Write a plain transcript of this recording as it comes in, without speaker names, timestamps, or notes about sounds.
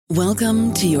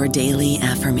Welcome to your daily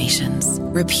affirmations.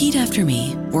 Repeat after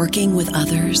me. Working with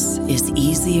others is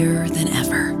easier than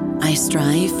ever. I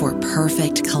strive for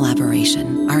perfect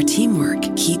collaboration. Our teamwork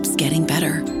keeps getting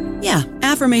better. Yeah,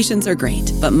 affirmations are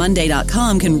great, but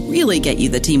Monday.com can really get you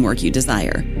the teamwork you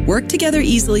desire. Work together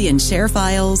easily and share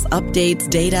files, updates,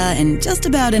 data, and just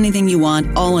about anything you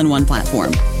want all in one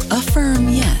platform. Affirm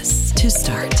yes to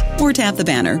start, or tap the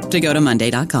banner to go to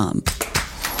Monday.com.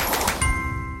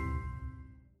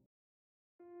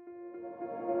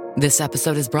 This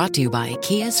episode is brought to you by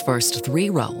Kia's first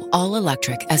three-row,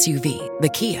 all-electric SUV, the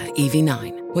Kia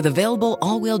EV9, with available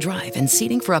all-wheel drive and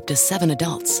seating for up to 7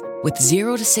 adults, with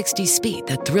 0 to 60 speed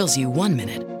that thrills you 1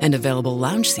 minute and available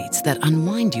lounge seats that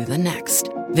unwind you the next.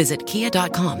 Visit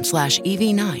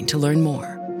kia.com/EV9 to learn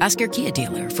more. Ask your Kia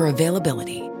dealer for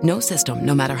availability. No system,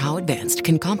 no matter how advanced,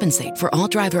 can compensate for all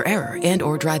driver error and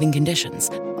or driving conditions.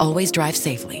 Always drive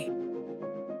safely.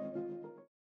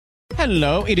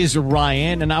 Hello, it is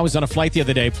Ryan, and I was on a flight the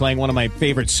other day playing one of my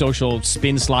favorite social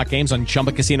spin slot games on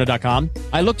ChumbaCasino.com.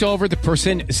 I looked over at the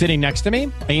person sitting next to me,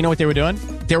 and you know what they were doing?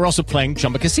 They were also playing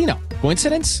Chumba Casino.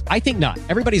 Coincidence? I think not.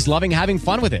 Everybody's loving having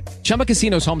fun with it. Chumba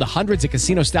Casino is home to hundreds of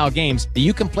casino-style games that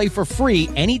you can play for free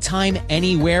anytime,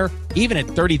 anywhere, even at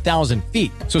 30,000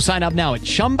 feet. So sign up now at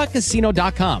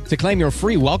ChumbaCasino.com to claim your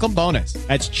free welcome bonus.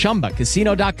 That's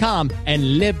ChumbaCasino.com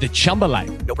and live the Chumba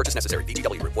life. No purchase necessary.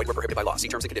 VGW. Void where prohibited by law. See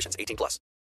terms and conditions. 18+.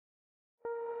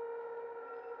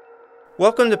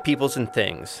 Welcome to Peoples and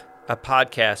Things, a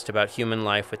podcast about human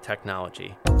life with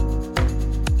technology.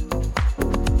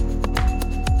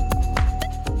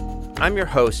 I'm your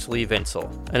host, Lee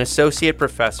Vinsel, an associate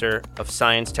professor of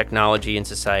science, technology, and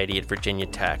society at Virginia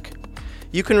Tech.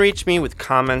 You can reach me with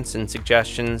comments and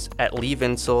suggestions at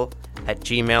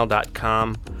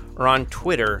leevinsel@gmail.com or on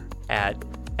Twitter at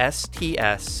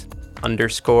STS_news.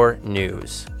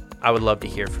 I would love to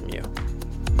hear from you.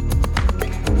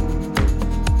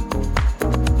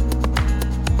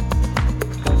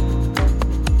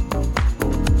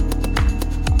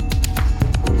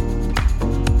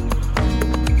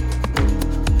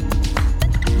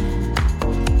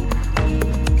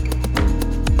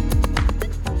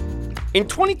 In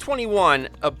 2021,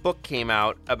 a book came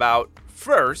out about,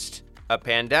 first, a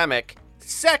pandemic,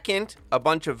 second, a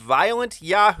bunch of violent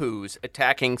yahoos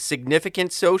attacking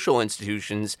significant social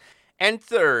institutions, and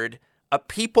third, a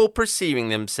people perceiving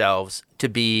themselves to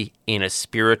be in a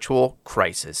spiritual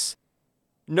crisis.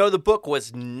 No, the book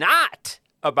was not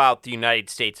about the United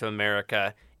States of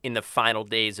America in the final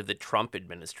days of the Trump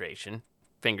administration.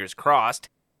 Fingers crossed.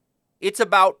 It's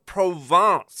about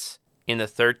Provence in the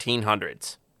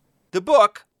 1300s. The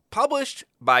book, published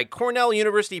by Cornell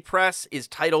University Press, is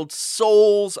titled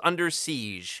Souls Under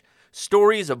Siege: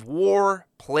 Stories of War,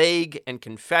 Plague, and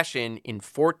Confession in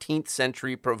 14th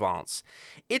Century Provence.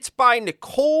 It's by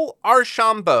Nicole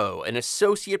Archambault, an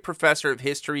associate professor of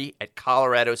history at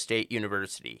Colorado State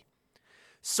University.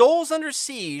 Souls Under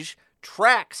Siege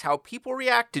tracks how people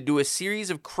reacted to a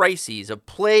series of crises of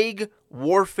plague,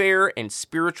 warfare, and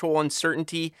spiritual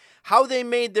uncertainty, how they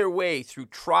made their way through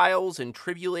trials and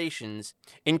tribulations,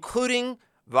 including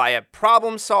via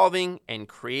problem-solving and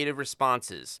creative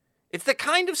responses. It's the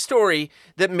kind of story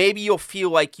that maybe you'll feel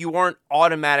like you aren't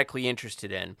automatically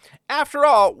interested in. After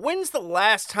all, when's the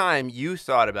last time you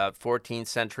thought about 14th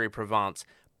century Provence?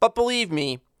 But believe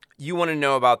me, you want to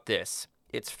know about this.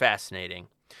 It's fascinating.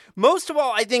 Most of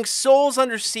all, I think Souls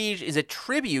Under Siege is a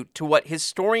tribute to what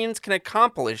historians can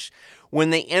accomplish when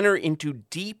they enter into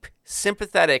deep,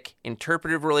 sympathetic,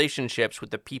 interpretive relationships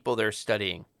with the people they're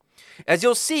studying. As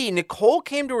you'll see, Nicole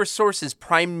came to her sources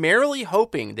primarily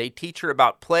hoping they'd teach her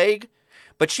about plague,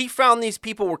 but she found these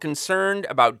people were concerned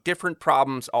about different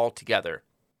problems altogether.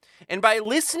 And by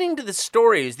listening to the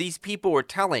stories these people were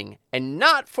telling and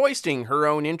not foisting her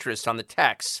own interest on the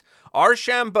texts,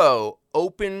 Archambault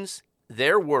opens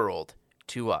their world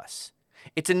to us.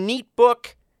 It's a neat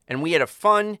book, and we had a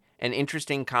fun and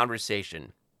interesting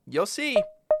conversation. You'll see.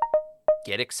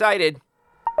 Get excited.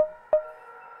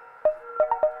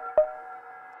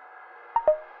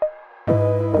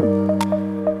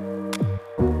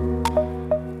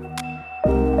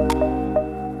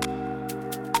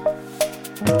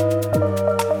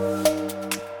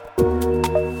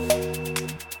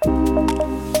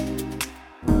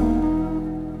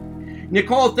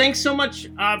 Nicole, thanks so much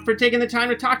for taking the time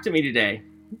to talk to me today.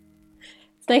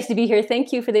 It's nice to be here.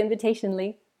 Thank you for the invitation,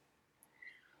 Lee.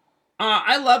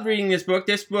 I love reading this book.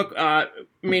 This book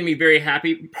made me very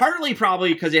happy, partly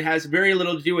probably because it has very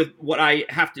little to do with what I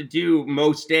have to do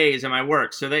most days in my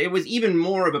work. So that it was even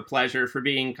more of a pleasure for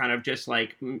being kind of just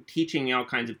like teaching me all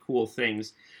kinds of cool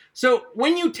things. So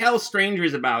when you tell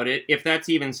strangers about it, if that's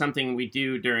even something we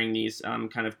do during these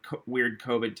kind of weird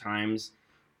COVID times,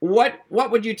 what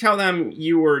would you tell them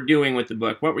you were doing with the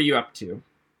book? What were you up to?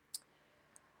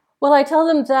 Well, I tell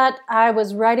them that I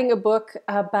was writing a book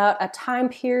about a time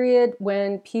period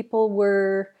when people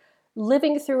were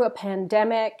living through a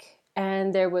pandemic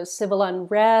and there was civil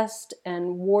unrest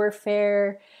and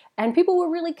warfare, and people were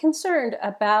really concerned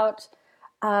about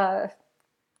the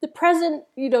present,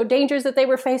 dangers that they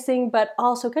were facing, but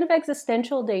also kind of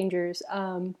existential dangers.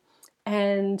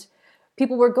 And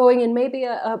people were going in maybe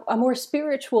a more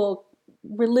spiritual,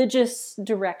 religious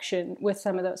direction with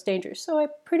some of those dangers. So I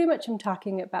pretty much am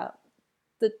talking about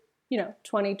the,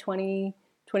 2020,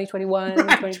 2021,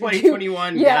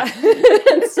 2021. Yeah.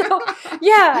 And so,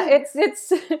 yeah,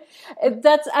 it's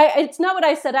not what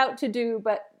I set out to do,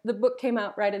 but the book came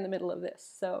out right in the middle of this.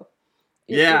 So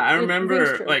I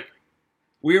remember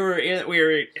we were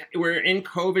in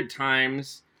COVID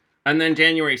times. And then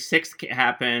January 6th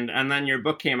happened, and then your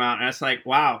book came out, and it's like,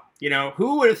 wow,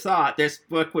 who would have thought this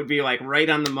book would be like right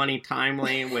on the money,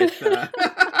 timely with... I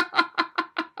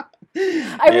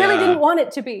really didn't want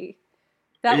it to be.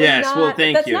 Thank you.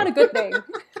 That's not a good thing.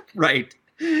 Right.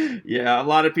 Yeah, a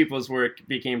lot of people's work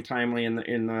became timely in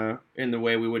the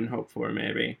way we wouldn't hope for,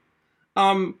 maybe.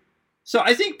 So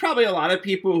I think probably a lot of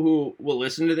people who will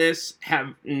listen to this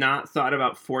have not thought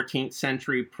about 14th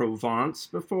century Provence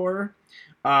before.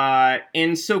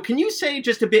 And so can you say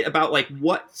just a bit about like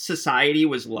what society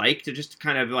was like to just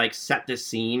kind of like set the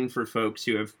scene for folks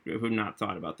who've not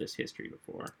thought about this history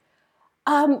before?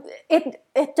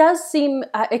 It does seem,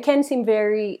 it can seem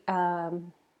very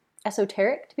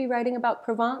esoteric to be writing about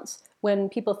Provence. When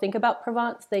people think about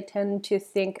Provence, they tend to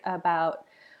think about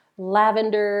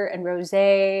lavender and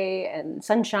rosé and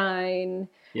sunshine,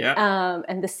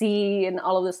 and the sea and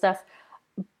all of this stuff.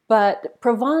 But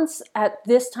Provence at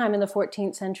this time in the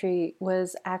 14th century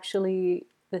was actually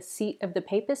the seat of the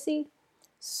papacy.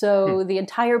 So the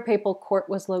entire papal court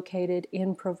was located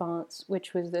in Provence,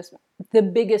 which was the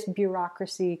biggest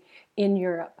bureaucracy in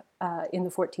Europe in the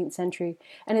 14th century.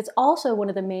 And it's also one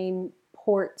of the main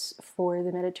ports for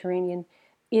the Mediterranean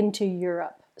into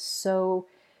Europe. So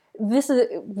this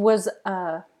was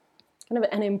kind of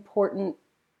an important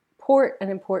port, an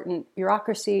important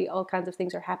bureaucracy. All kinds of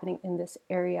things are happening in this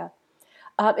area.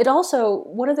 It also,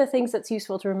 one of the things that's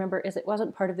useful to remember is it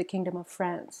wasn't part of the Kingdom of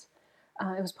France.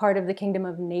 It was part of the Kingdom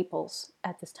of Naples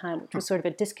at this time, which was sort of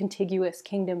a discontiguous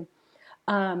kingdom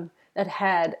that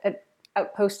had an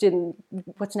outpost in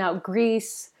what's now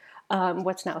Greece,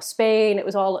 what's now Spain. It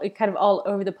was kind of all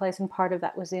over the place, and part of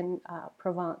that was in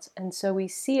Provence. And so we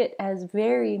see it as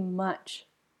very much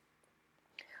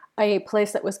a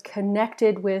place that was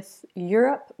connected with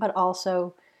Europe, but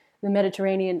also the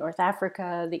Mediterranean, North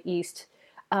Africa, the East.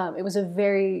 It was a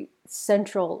very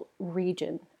central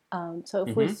region. So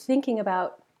if we're thinking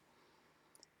about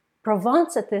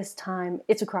Provence at this time,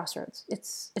 it's a crossroads.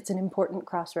 It's an important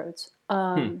crossroads.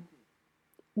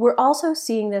 We're also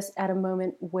seeing this at a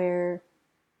moment where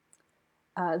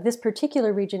this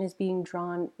particular region is being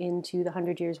drawn into the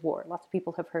 100 Years' War. Lots of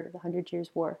people have heard of the 100 Years'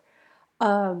 War.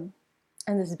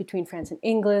 And this is between France and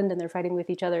England, and they're fighting with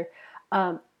each other.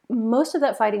 Almost none of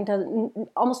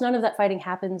that fighting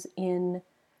happens in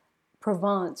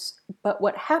Provence. But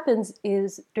what happens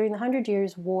is during the 100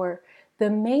 Years' War, the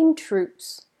main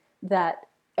troops that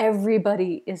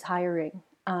everybody is hiring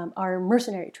are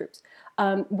mercenary troops.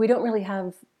 We don't really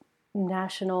have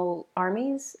national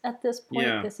armies at this point.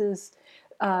 Yeah. This is,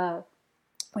 we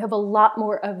have a lot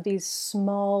more of these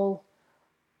small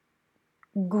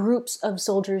groups of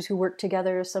soldiers who work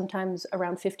together, sometimes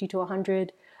around 50 to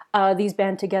 100. These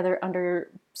band together under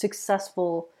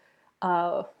successful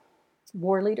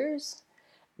war leaders.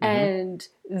 And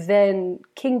then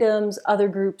kingdoms, other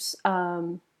groups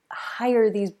hire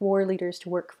these war leaders to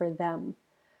work for them.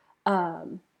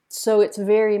 So it's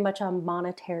very much a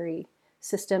monetary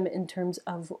system in terms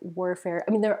of warfare.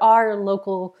 I mean, there are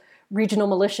local regional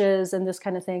militias and this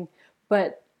kind of thing,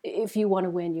 but if you want to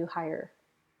win, you hire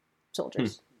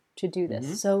soldiers to do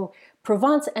this. So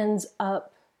Provence ends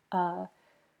up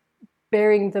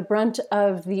bearing the brunt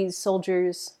of these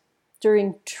soldiers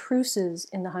during truces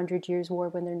in the 100 Years' War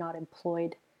when they're not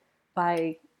employed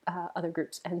by other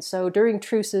groups. And so during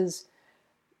truces,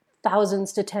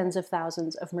 thousands to tens of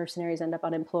thousands of mercenaries end up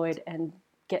unemployed and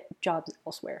get jobs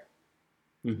elsewhere.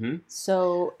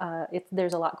 So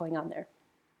there's a lot going on there.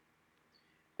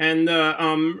 And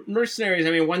the mercenaries,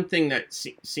 I mean, one thing that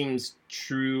seems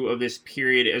true of this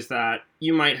period is that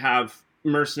you might have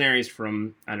mercenaries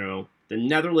from, I don't know, the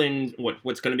Netherlands,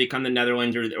 what's going to become the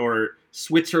Netherlands or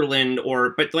Switzerland,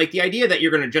 but like the idea that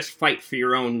you're going to just fight for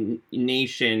your own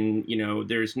nation,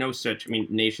 there's no such,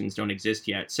 nations don't exist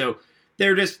yet. So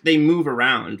they move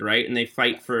around, right? And they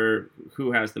fight for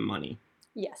who has the money.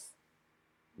 Yes.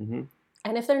 Mm-hmm.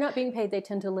 And if they're not being paid, they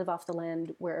tend to live off the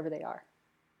land wherever they are.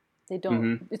 They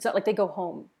don't, It's not like they go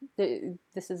home.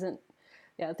 This isn't,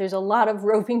 there's a lot of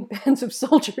roving bands of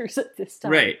soldiers at this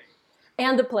time. Right.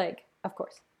 And the plague, of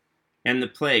course. And the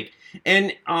plague.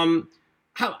 And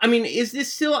is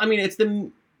this still, it's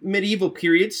the medieval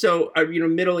period, so,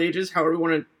 Middle Ages, however we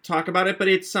want to talk about it, but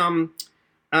it's,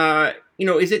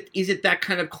 is it that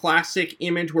kind of classic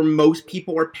image where most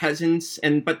people are peasants,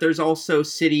 but there's also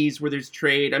cities where there's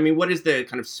trade? What does the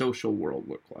kind of social world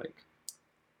look like?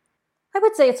 I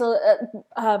would say it's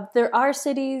there are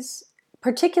cities,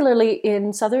 particularly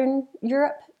in southern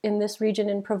Europe, in this region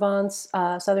in Provence,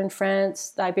 southern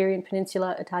France, the Iberian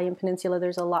Peninsula, Italian Peninsula.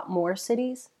 There's a lot more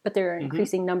cities, but there are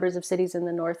increasing numbers of cities in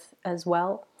the north as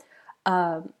well.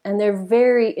 And they're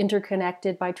very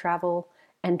interconnected by travel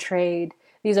and trade.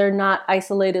 These are not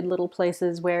isolated little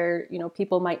places where,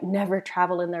 people might never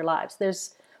travel in their lives.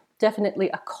 There's definitely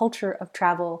a culture of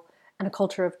travel and a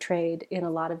culture of trade in a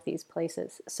lot of these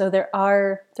places. So there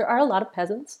are a lot of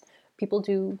peasants. People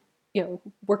do,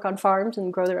 work on farms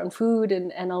and grow their own food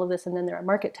and all of this. And then there are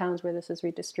market towns where this is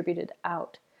redistributed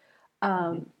out.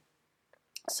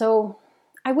 So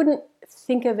I wouldn't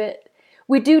think of it.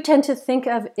 We do tend to think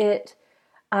of it.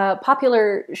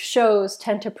 Popular shows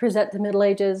tend to present the Middle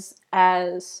Ages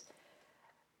as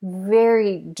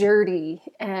very dirty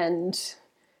and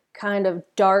kind of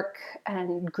dark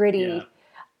and gritty.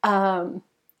 Yeah.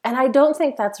 And I don't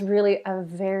think that's really a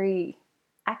very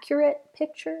accurate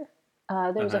picture.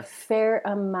 There's a fair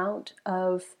amount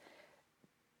of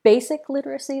basic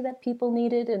literacy that people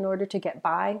needed in order to get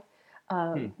by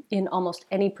in almost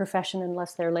any profession,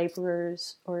 unless they're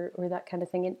laborers or that kind of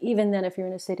thing. And even then, if you're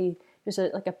in a city, there's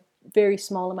a very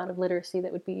small amount of literacy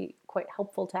that would be quite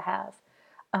helpful to have.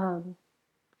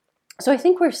 So I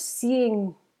think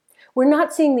we're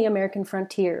not seeing the American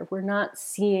frontier. We're not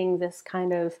seeing this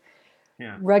kind of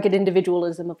rugged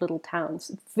individualism of little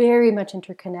towns. Very much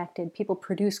interconnected. People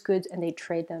produce goods and they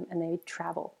trade them and they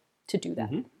travel to do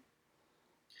that. Mm-hmm.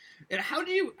 And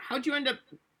how'd you end up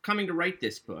coming to write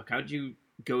this book? How'd you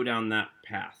go down that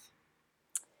path?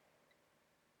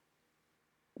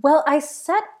 Well, I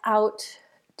set out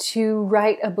to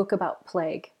write a book about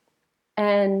plague.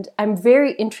 And I'm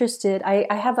very interested. I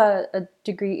have a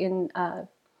degree in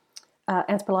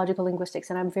anthropological linguistics,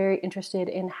 and I'm very interested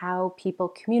in how people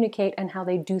communicate and how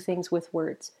they do things with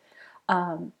words.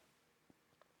 And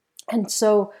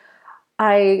so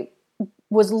I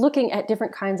was looking at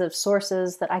different kinds of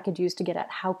sources that I could use to get at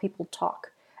how people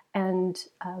talk. And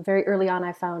very early on,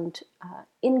 I found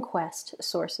inquest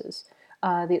sources,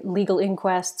 the legal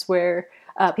inquests where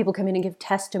people come in and give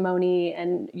testimony.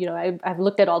 And, I've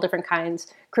looked at all different kinds,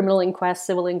 criminal inquests,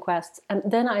 civil inquests. And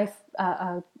then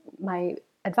my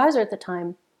advisor at the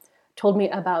time told me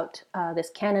about this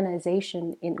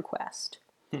canonization inquest.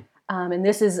 And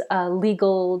this is a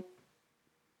legal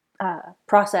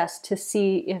process to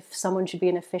see if someone should be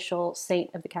an official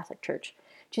saint of the Catholic Church.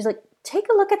 She's like, take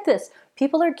a look at this.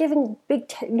 People are giving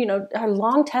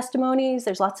long testimonies.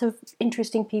 There's lots of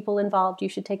interesting people involved. You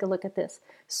should take a look at this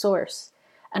source.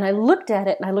 And I looked at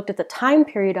it, and I looked at the time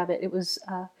period of it. It was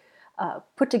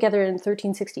put together in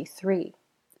 1363.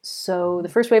 So the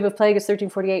first wave of plague is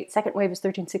 1348. Second wave is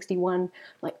 1361. I'm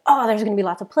like, there's going to be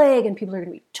lots of plague, and people are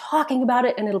going to be talking about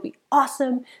it, and it'll be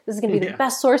awesome. This is going to be the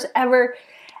best source ever.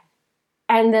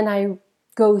 And then I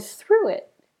go through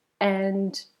it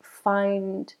and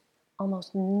find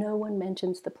almost no one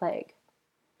mentions the plague.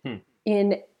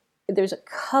 There's a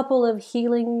couple of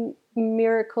healing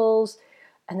miracles,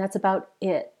 and that's about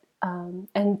it.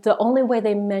 And the only way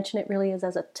they mention it really is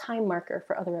as a time marker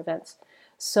for other events.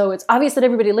 So it's obvious that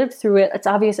everybody lived through it. It's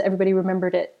obvious that everybody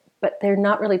remembered it, but they're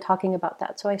not really talking about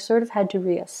that. So I sort of had to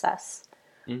reassess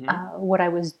what I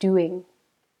was doing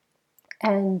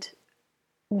and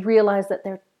realize that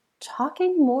they're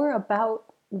talking more about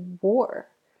war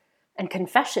and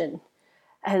confession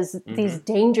as these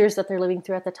dangers that they're living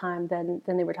through at the time than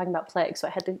they were talking about plague. So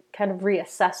I had to kind of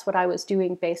reassess what I was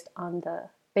doing based on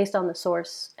the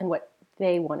source and what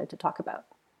they wanted to talk about.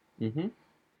 Mm-hmm.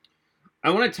 I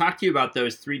want to talk to you about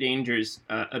those three dangers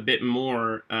a bit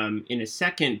more in a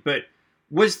second, but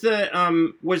was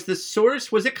the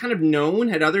source, was it kind of known?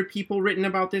 Had other people written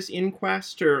about this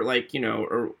inquest, or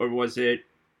or was it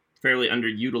fairly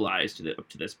underutilized up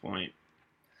to this point?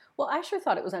 Well, I sure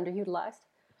thought it was underutilized.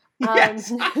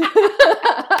 Yes.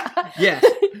 Yes.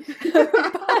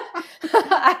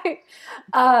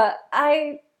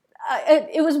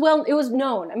 It was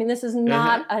known. I mean, this is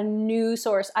not a new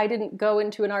source. I didn't go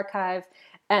into an archive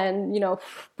and,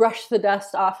 brush the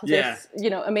dust off this,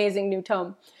 amazing new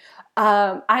tome.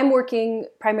 I'm working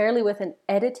primarily with an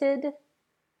edited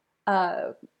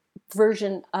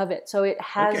version of it. So it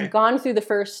has gone through the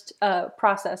first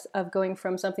process of going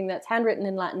from something that's handwritten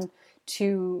in Latin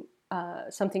to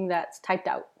something that's typed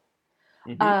out.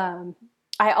 Mm-hmm.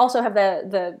 I also have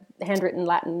the handwritten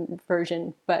Latin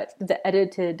version, but the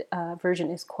edited version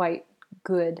is quite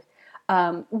good.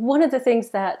 One of the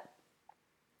things that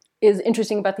is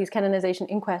interesting about these canonization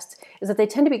inquests is that they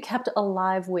tend to be kept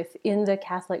alive within the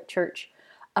Catholic Church.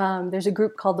 There's a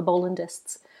group called the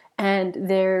Bollandists, and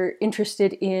they're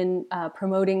interested in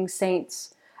promoting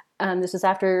saints. This is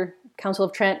after Council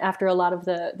of Trent, after a lot of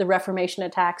the Reformation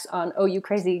attacks on, you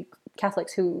crazy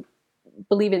Catholics who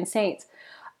believe in saints.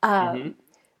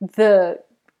 There's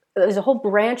a whole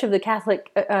branch of the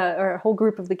Catholic, or a whole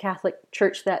group of the Catholic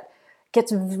Church that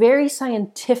gets very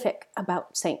scientific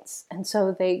about saints. And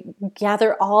so they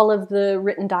gather all of the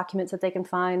written documents that they can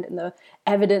find and the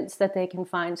evidence that they can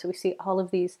find. So we see all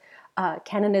of these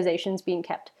canonizations being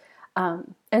kept.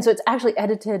 And so it's actually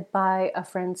edited by a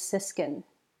Franciscan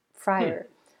friar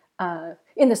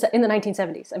in the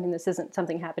 1970s. I mean, this isn't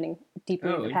something happening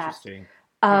deeply in the past.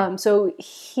 So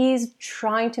he's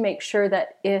trying to make sure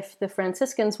that if the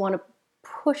Franciscans want to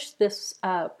push this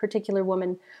particular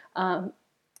woman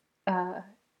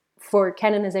for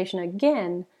canonization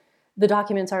again, the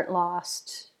documents aren't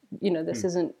lost. This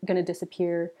isn't going to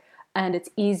disappear, and it's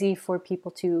easy for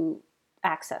people to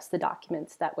access the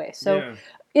documents that way. So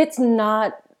it's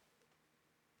not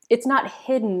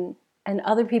hidden, and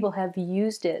other people have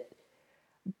used it,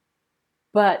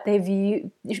 but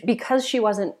because she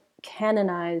wasn't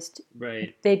canonized,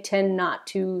 they tend not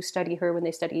to study her when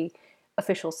they study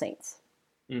official saints.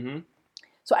 Mm-hmm.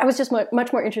 So I was just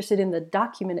much more interested in the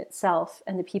document itself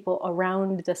and the people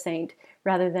around the saint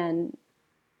rather than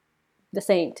the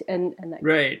saint and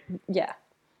yeah.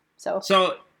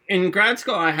 So in grad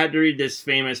school, I had to read this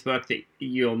famous book that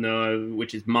you'll know of,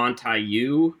 which is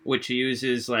Montaigne, which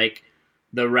uses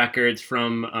the records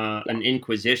from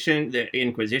the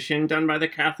Inquisition done by the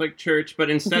Catholic Church,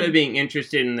 but instead of being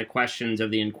interested in the questions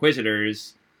of the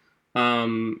inquisitors,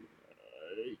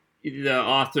 the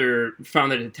author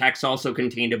found that the text also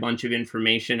contained a bunch of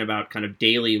information about kind of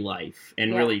daily life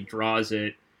and really draws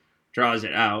it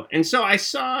out. And so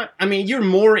you're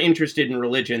more interested in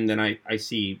religion than I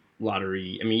see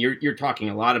Lottery. I mean, you're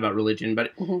talking a lot about religion,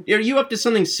 but are you up to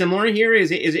something similar here? Is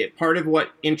it part of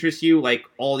what interests you, like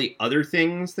all the other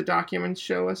things the documents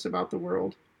show us about the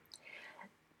world?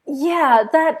 Yeah,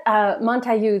 that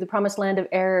Montaigne, The Promised Land of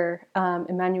Error,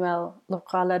 Emmanuel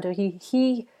Lacroix-Ladurie,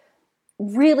 he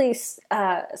really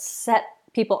set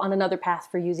people on another path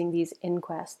for using these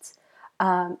inquests.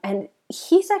 And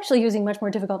he's actually using much more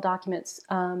difficult documents.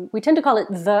 We tend to call it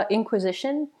the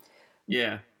Inquisition.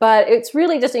 Yeah. But it's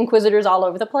really just inquisitors all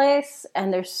over the place,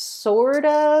 and they're sort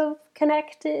of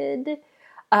connected.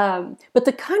 But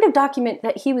the kind of document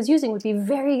that he was using would be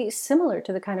very similar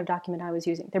to the kind of document I was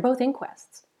using. They're both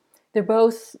inquests. They're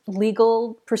both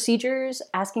legal procedures,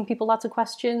 asking people lots of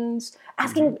questions,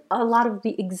 asking a lot of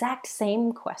the exact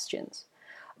same questions.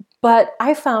 But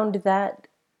I found that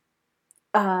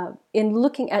in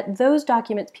looking at those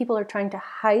documents, people are trying to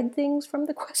hide things from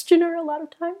the questioner a lot of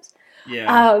times.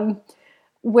 Yeah.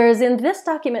 Whereas in this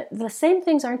document, the same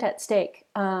things aren't at stake.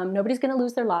 Nobody's going to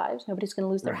lose their lives. Nobody's going to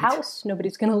lose their house.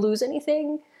 Nobody's going to lose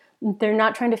anything. They're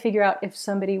not trying to figure out if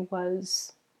somebody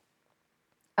was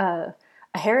a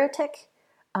heretic.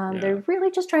 They're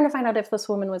really just trying to find out if this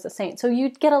woman was a saint. So you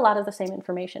get a lot of the same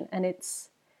information. And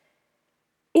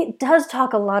it does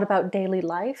talk a lot about daily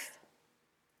life.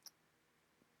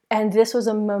 And this was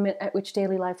a moment at which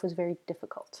daily life was very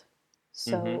difficult.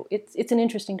 So it's an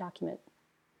interesting document.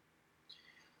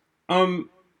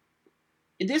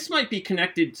 This might be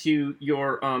connected to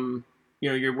your,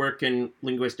 your work in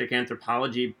linguistic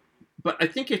anthropology, but I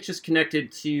think it's just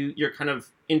connected to your kind of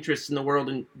interest in the world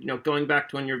and, going back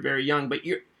to when you're very young. But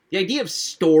the idea of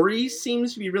stories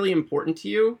seems to be really important to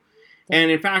you.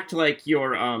 And in fact,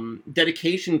 your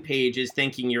dedication page is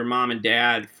thanking your mom and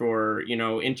dad for,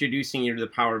 introducing you to the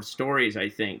power of stories, I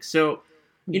think. So,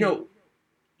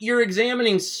 you're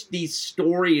examining these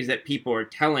stories that people are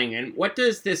telling, and what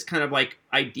does this kind of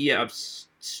idea of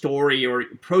story or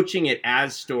approaching it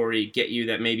as story get you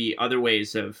that maybe other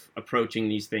ways of approaching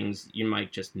these things you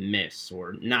might just miss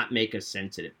or not make us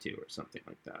sensitive to or something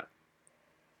like that?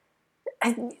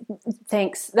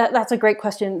 Thanks. That's a great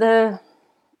question. The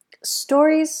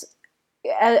stories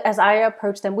as I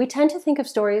approach them, we tend to think of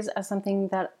stories as something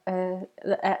that's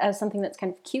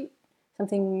kind of cute,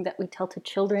 something that we tell to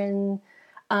children,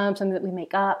 something that we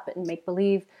make up and make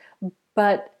believe.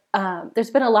 But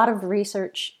there's been a lot of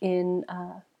research in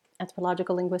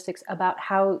anthropological linguistics about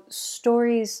how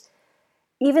stories,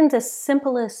 even the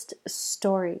simplest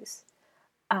stories,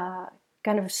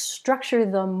 kind of structure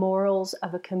the morals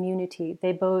of a community.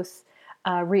 They both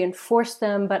reinforce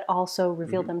them, but also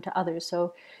reveal them to others.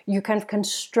 So you kind of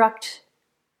construct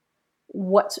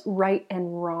what's right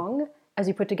and wrong as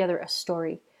you put together a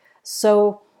story.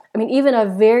 So, I mean, even a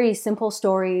very simple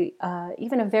story,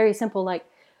 even a very simple, like,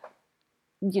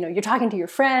 you're talking to your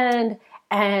friend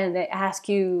and they ask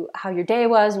you how your day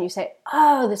was, and you say,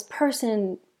 oh, this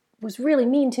person was really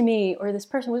mean to me, or this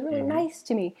person was really nice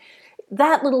to me.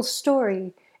 That little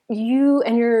story, you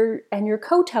and your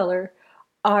co-teller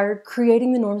are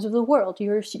creating the norms of the world.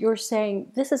 You're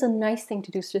saying, this is a nice thing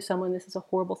to do to someone, this is a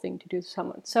horrible thing to do to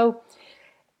someone. So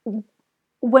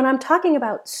when I'm talking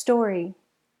about story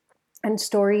and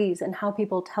stories and how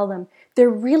people tell them, they're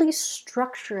really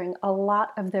structuring a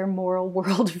lot of their moral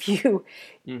worldview,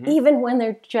 even when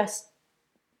they're just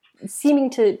seeming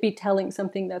to be telling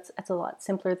something that's a lot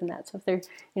simpler than that. So if they're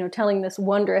telling this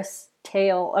wondrous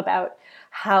tale about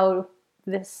how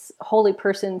this holy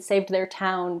person saved their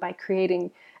town by creating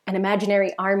an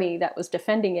imaginary army that was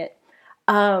defending it,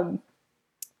 that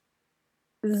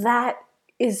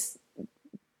is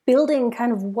building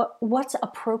kind of what's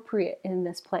appropriate in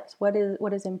this place, what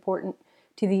is important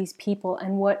to these people,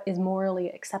 and what is morally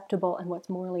acceptable and what's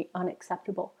morally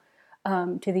unacceptable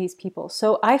to these people.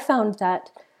 So I found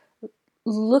that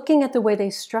looking at the way they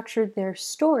structured their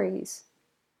stories,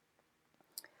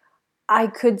 I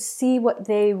could see what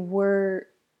they were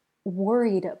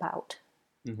worried about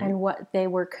and what they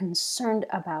were concerned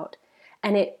about.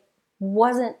 And it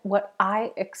wasn't what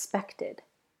I expected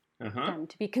them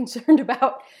to be concerned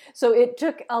about. So it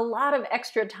took a lot of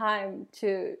extra time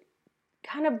to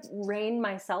kind of rein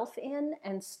myself in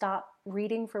and stop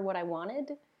reading for what I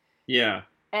wanted. Yeah.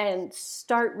 And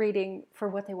start reading for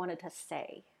what they wanted to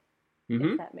say,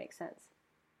 if that makes sense.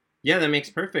 Yeah, that makes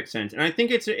perfect sense. And I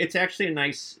think it's actually a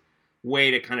nice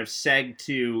way to kind of seg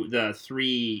to the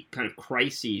three kind of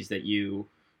crises that you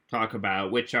talk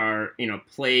about, which are,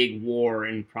 plague, war,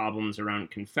 and problems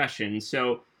around confession.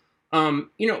 So,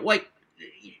 like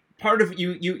part of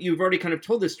you've already kind of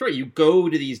told this story. You go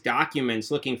to these documents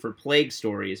looking for plague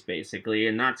stories, basically,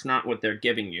 and that's not what they're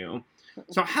giving you.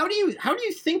 So how do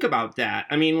you think about that?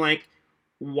 I mean, like,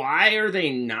 why are they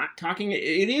not talking?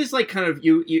 It is like kind of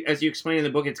you as you explain in the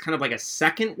book, it's kind of like a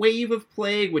second wave of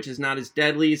plague, which is not as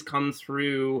deadly, has come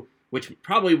through, which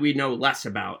probably we know less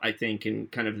about, I think, in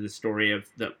kind of the story of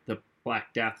the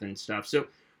Black Death and stuff. So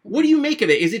what do you make of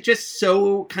it? Is it just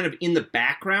so kind of in the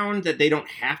background that they don't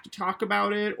have to talk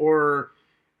about it? Or,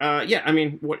 I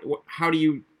mean, how do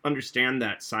you understand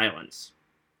that silence?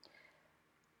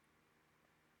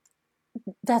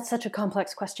 That's such a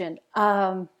complex question.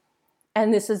 And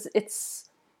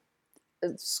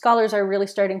scholars are really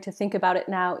starting to think about it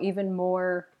now even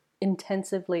more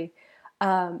intensively.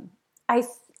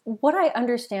 What I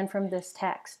understand from this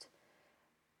text,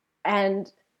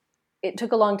 and it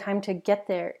took a long time to get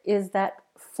there, is that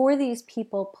for these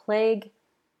people, plague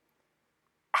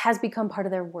has become part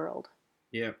of their world.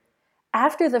 Yeah.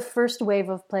 After the first wave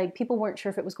of plague, people weren't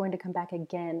sure if it was going to come back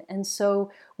again. And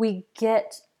so we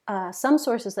get some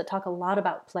sources that talk a lot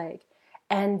about plague.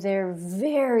 And they're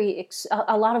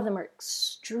a lot of them are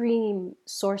extreme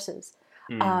sources.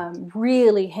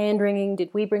 Really hand-wringing. Did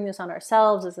we bring this on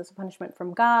ourselves? Is this a punishment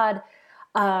from God?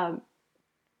 A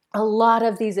lot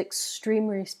of these extreme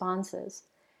responses.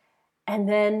 And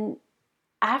then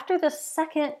after the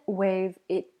second wave,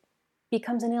 it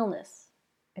becomes an illness.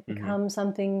 It becomes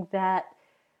something that,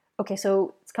 okay,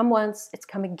 so it's come once, it's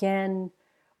come again.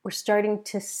 We're starting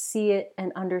to see it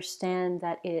and understand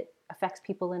that it affects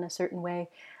people in a certain way.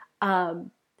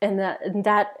 And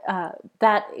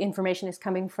that information is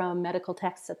coming from medical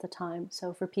texts at the time.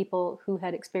 So for people who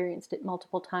had experienced it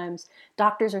multiple times,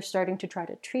 doctors are starting to try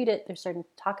to treat it. They're starting to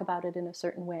talk about it in a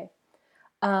certain way.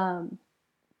 I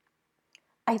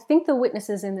think the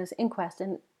witnesses in this inquest,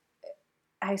 and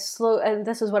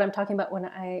this is what I'm talking about when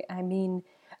I mean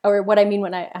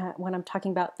when I'm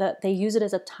talking about that they use it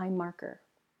as a time marker.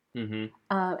 And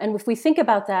if we think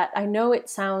about that, I know it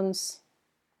sounds.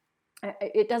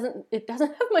 It doesn't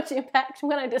have much impact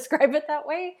when I describe it that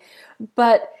way,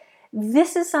 but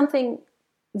this is something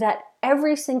that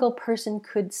every single person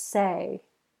could say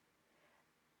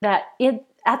that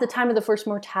at the time of the first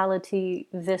mortality,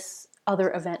 this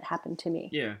other event happened to me.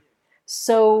 Yeah.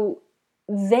 So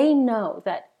they know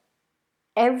that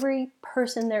every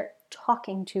person they're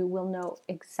talking to will know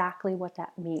exactly what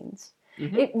that means.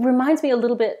 Mm-hmm. It reminds me a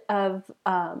little bit of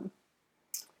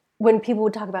when people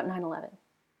would talk about 9/11.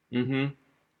 Mm-hmm.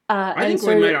 I think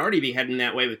we might already be heading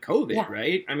that way with COVID,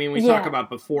 right? I mean, we talk about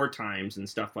before times and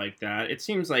stuff like that. It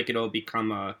seems like it'll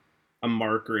become a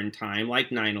marker in time, like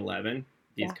 9/11,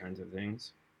 these kinds of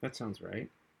things. That sounds right.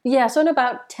 Yeah, so in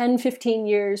about 10, 15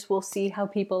 years, we'll see how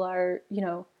people are,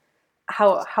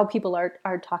 how people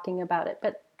are talking about it.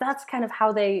 But that's kind of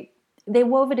how they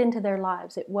wove it into their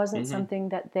lives. It wasn't something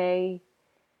that they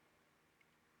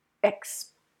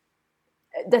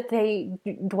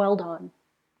dwelled on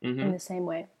in the same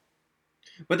way.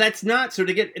 But that's not, so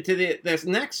to get to this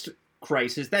next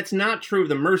crisis, that's not true of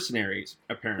the mercenaries,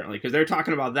 apparently, because they're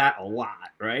talking about that a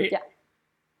lot, right? Yeah.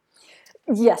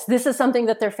 Yes, this is something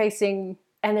that they're facing,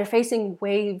 and they're facing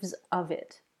waves of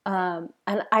it. And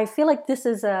I feel like this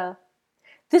is a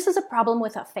problem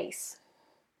with a face.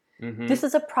 Mm-hmm. This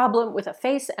is a problem with a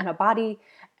face and a body,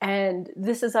 and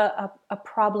this is a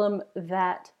problem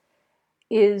that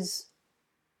is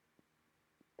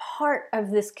part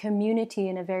of this community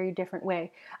in a very different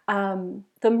way. The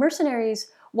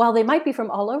mercenaries, while they might be from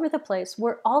all over the place,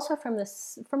 were also from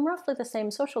roughly the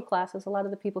same social class as a lot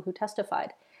of the people who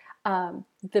testified.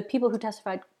 The people who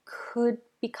testified could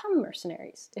become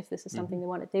mercenaries if this is something they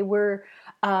wanted. They were,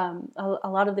 a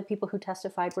lot of the people who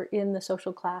testified were in the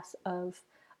social class of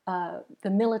the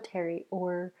military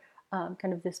or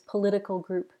kind of this political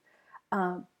group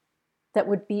that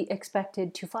would be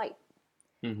expected to fight.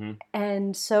 Mm-hmm.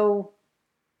 And so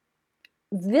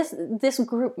this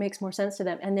group makes more sense to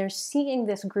them, and they're seeing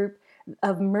this group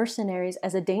of mercenaries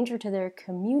as a danger to their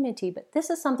community, but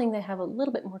this is something they have a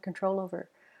little bit more control over.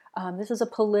 This is a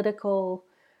political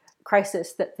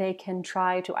crisis that they can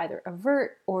try to either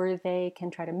avert, or they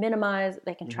can try to minimize.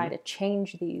 They can try to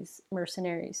change these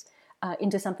mercenaries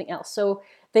into something else. So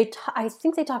I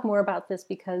think they talk more about this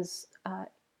because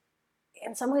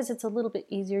in some ways it's a little bit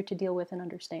easier to deal with and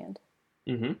understand.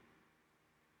 Mm-hmm.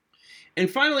 And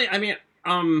finally, I mean,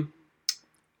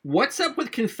 what's up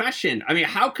with confession? I mean,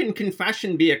 how can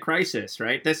confession be a crisis,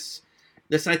 right? This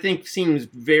I think seems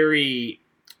very,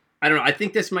 I don't know, I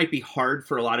think this might be hard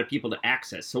for a lot of people to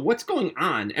access. So what's going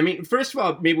on? I mean, first of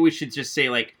all, maybe we should just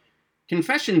say, like,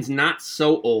 confession's not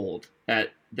so old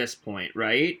at this point,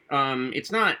 right?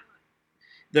 It's not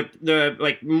the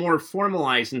like more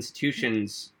formalized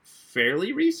institutions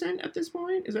fairly recent at this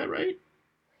point. Is that right?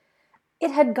 It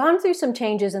had gone through some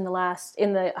changes in the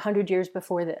 100 years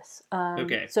before this.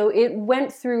 Okay. So it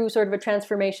went through sort of a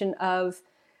transformation of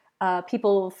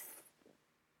people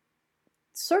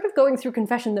sort of going through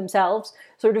confession themselves,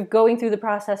 sort of going through the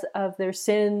process of their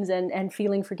sins and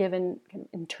feeling forgiven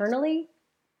internally.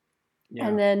 Yeah.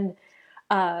 And then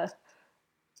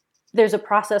there's a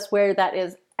process where that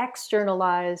is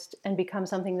externalized and becomes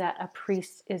something that a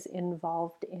priest is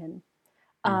involved in.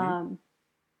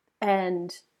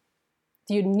 And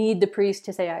you need the priest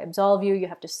to say, I absolve you. You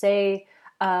have to say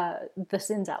the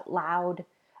sins out loud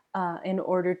in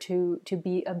order to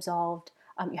be absolved.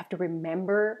 You have to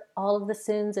remember all of the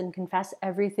sins and confess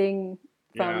everything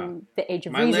from the age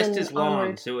of reason. My list is long,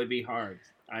 onward. so it would be hard.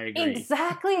 I agree.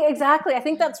 Exactly. I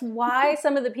think that's why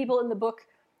some of the people in the book,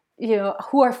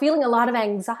 who are feeling a lot of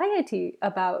anxiety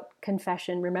about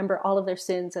confession, remember all of their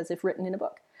sins as if written in a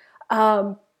book.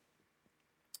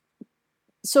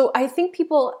 So I think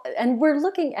people, and we're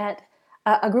looking at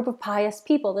a group of pious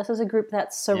people. This is a group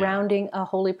that's surrounding a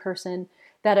holy person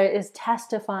that is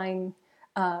testifying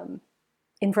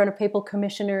in front of papal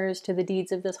commissioners to the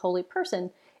deeds of this holy person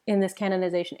in this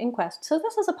canonization inquest. So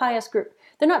this is a pious group.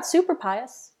 They're not super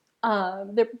pious.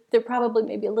 They're probably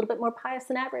maybe a little bit more pious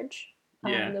than average.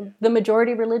 The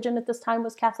majority religion at this time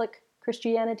was Catholic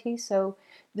Christianity, so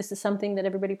this is something that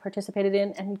everybody participated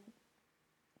in, and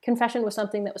confession was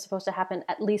something that was supposed to happen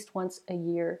at least once a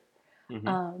year.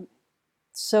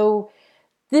 So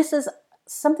this is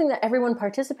something that everyone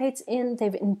participates in.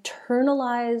 They've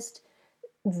internalized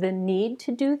the need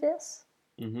to do this.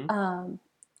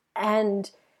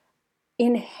 And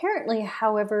inherently,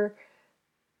 however,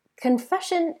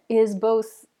 confession is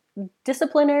both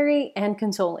disciplinary and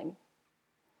consoling.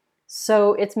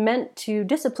 So it's meant to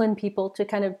discipline people, to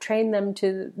kind of train them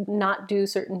to not do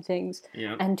certain things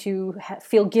and to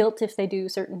feel guilt if they do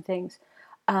certain things.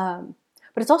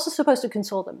 But it's also supposed to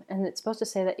console them. And it's supposed to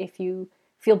say that if you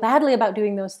feel badly about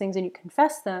doing those things and you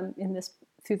confess them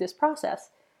through this process,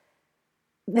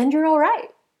 then you're all right.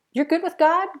 You're good with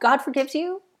God. God forgives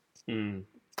you.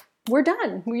 We're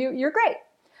done. You're great.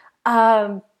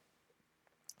 And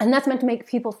that's meant to make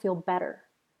people feel better.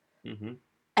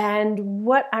 And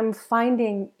what I'm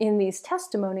finding in these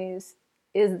testimonies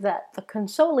is that the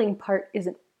consoling part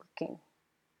isn't working.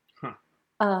 Huh.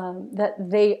 That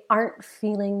they aren't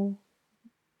feeling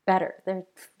better. They're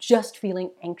just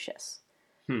feeling anxious.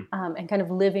 And kind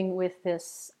of living with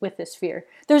this fear.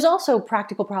 There's also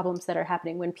practical problems that are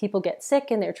happening when people get sick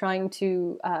and they're trying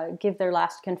to give their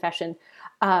last confession.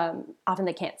 Often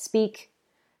they can't speak.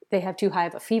 They have too high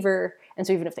of a fever, and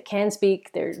so even if they can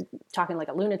speak, they're talking like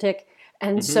a lunatic.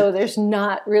 And so there's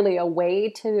not really a way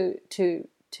to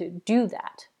do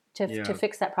that, to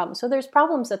fix that problem. So there's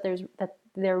problems that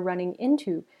they're running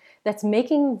into that's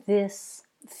making this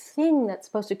thing that's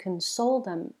supposed to console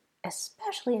them,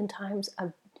 especially in times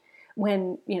of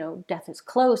when, death is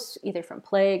close, either from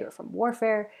plague or from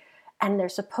warfare, and they're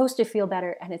supposed to feel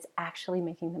better, and it's actually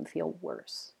making them feel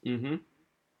worse.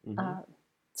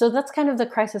 So that's kind of the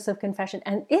crisis of confession,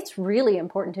 and it's really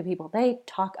important to people. They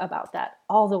talk about that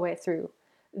all the way through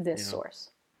this source.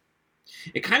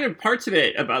 It kind of, parts of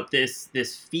it about this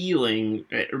feeling,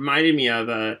 it reminded me of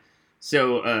a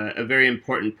very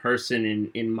important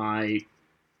person in my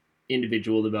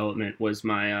individual development was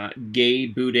my gay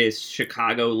Buddhist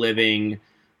Chicago living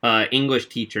English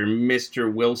teacher,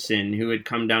 Mr. Wilson, who had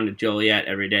come down to Joliet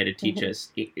every day to teach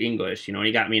us English, and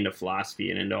he got me into philosophy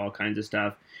and into all kinds of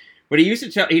stuff. But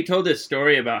he told this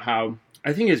story about how,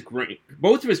 I think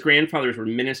both of his grandfathers were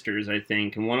ministers, I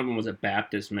think, and one of them was a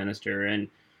Baptist minister. And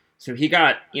so he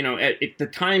got, the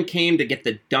time came to get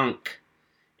the dunk,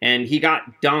 and he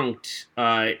got dunked.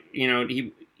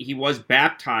 He was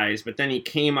baptized, but then he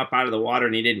came up out of the water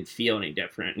and he didn't feel any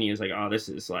different. And he was like, oh, this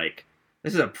is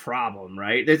a problem,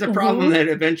 right? There's a problem that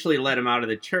eventually led him out of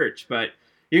the church. But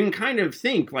you can kind of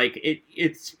think, like,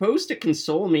 it's supposed to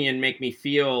console me and make me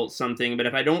feel something, but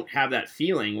if I don't have that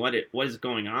feeling, what is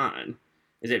going on?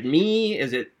 Is it me?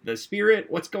 Is it the spirit?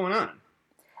 What's going on?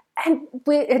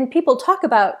 And people talk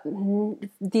about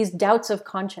these doubts of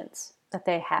conscience that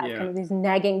they have, kind of these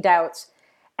nagging doubts.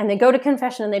 And they go to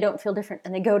confession and they don't feel different.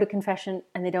 And they go to confession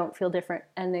and they don't feel different.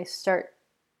 And they start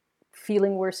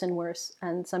feeling worse and worse.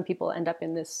 And some people end up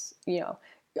in this,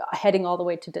 heading all the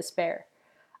way to despair.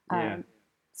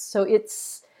 So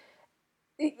it's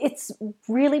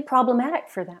really problematic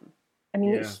for them. I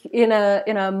mean, in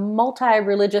a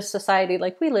multi-religious society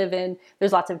like we live in,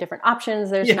 there's lots of different options.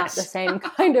 There's not the same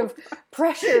kind of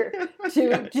pressure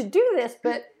to do this.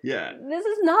 But this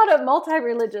is not a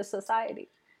multi-religious society.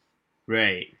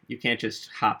 Right. You can't just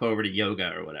hop over to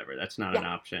yoga or whatever. That's not an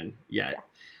option yet.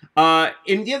 And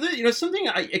the other, something,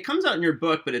 it comes out in your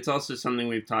book, but it's also something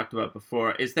we've talked about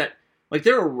before, is that, like,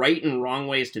 there are right and wrong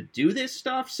ways to do this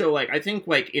stuff. So, like, I think,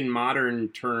 like, in modern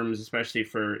terms, especially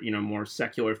for, more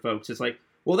secular folks, it's like,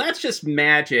 well, that's just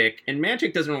magic, and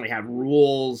magic doesn't really have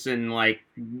rules and, like,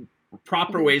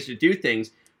 proper ways to do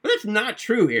things. But that's not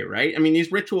true here, right? I mean,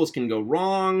 these rituals can go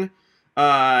wrong,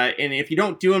 and if you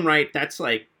don't do them right, that's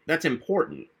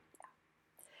important.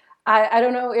 I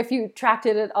don't know if you tracked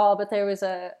it at all, but there was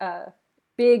a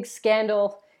big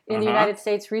scandal in the United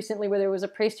States recently where there was a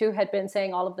priest who had been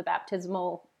saying all of the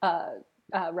baptismal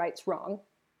rites wrong.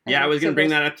 I was going to bring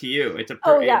that up to you.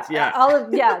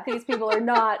 These people are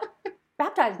not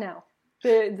baptized now.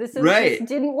 This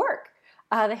didn't work.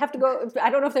 They have to go. I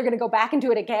don't know if they're going to go back and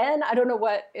do it again. I don't know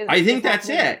what is. I think that's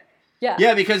it.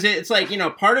 Yeah, because it's like,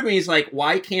 part of me is like,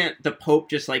 why can't the Pope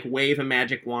just like wave a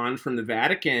magic wand from the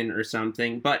Vatican or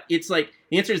something? But it's like,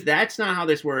 the answer is that's not how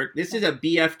this works. This is a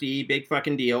BFD, big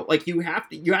fucking deal. Like, you have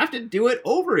to do it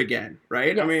over again,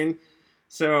 right? Yes. I mean,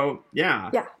 so yeah.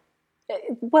 Yeah.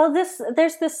 Well, there's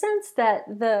this sense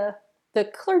that the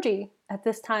clergy at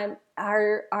this time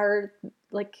are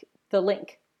like the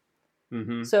link.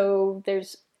 Mm-hmm. So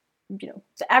there's the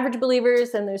average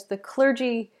believers, and there's the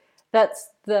clergy. That's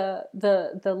the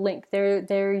link.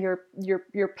 They're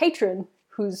your patron,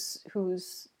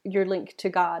 who's your link to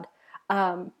God,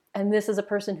 and this is a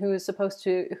person who has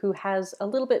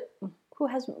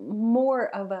more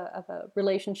of a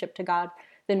relationship to God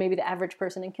than maybe the average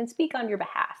person, and can speak on your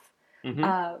behalf.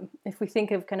 Mm-hmm. If we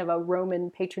think of kind of a Roman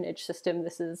patronage system,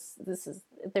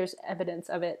 there's evidence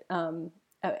of it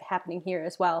happening here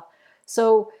as well.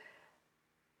 So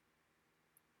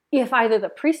if either the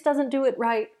priest doesn't do it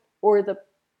right, or the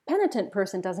penitent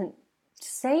person doesn't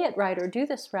say it right or do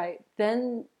this right,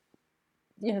 then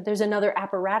there's another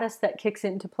apparatus that kicks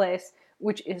into place,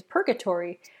 which is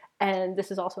purgatory. And this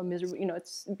is also miserable.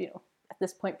 It's at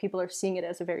this point people are seeing it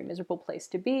as a very miserable place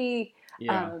to be,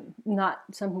 not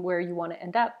somewhere you want to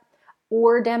end up,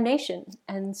 or damnation.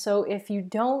 And so if you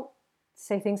don't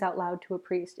say things out loud to a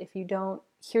priest, if you don't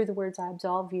hear the words "I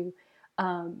absolve you,"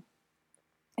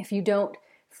 if you don't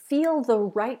feel the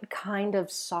right kind of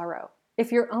sorrow,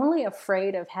 if you're only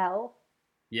afraid of hell,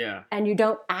 Yeah. and you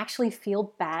don't actually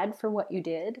feel bad for what you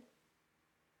did,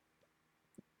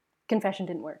 confession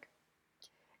didn't work.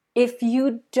 If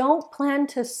you don't plan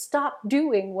to stop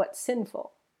doing what's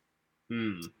sinful,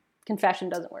 confession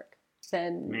doesn't work.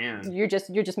 Then you're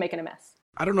just making a mess.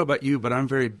 I don't know about you, but I'm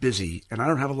very busy and I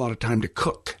don't have a lot of time to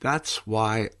cook. That's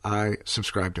why I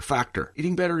subscribe to Factor.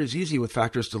 Eating better is easy with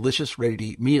Factor's delicious,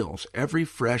 ready-to-eat meals. Every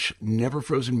fresh, never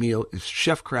frozen meal is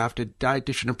chef-crafted,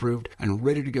 dietitian approved, and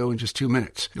ready to go in just 2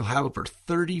 minutes. You'll have over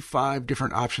 35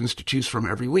 different options to choose from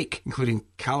every week, including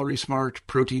Calorie Smart,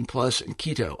 Protein Plus, and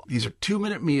Keto. These are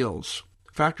 2-minute meals.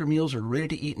 Factor meals are ready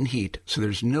to eat and heat, so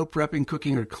there's no prepping,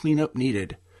 cooking, or cleanup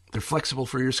needed. They're flexible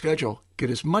for your schedule. Get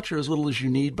as much or as little as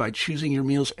you need by choosing your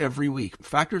meals every week.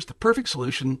 Factor is the perfect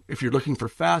solution if you're looking for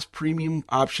fast, premium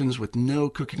options with no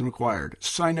cooking required.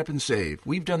 Sign up and save.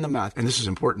 We've done the math, and this is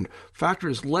important. Factor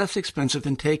is less expensive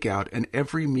than takeout, and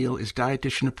every meal is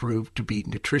dietitian approved to be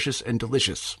nutritious and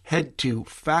delicious. Head to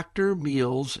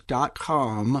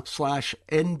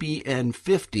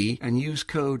factormeals.com/NBN50 and use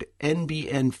code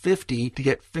NBN50 to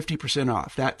get 50%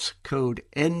 off. That's code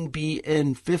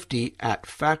NBN50 at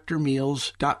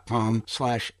factormeals.com/NBN50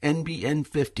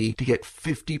 to get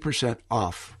 50%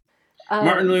 off.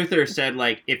 Martin Luther said,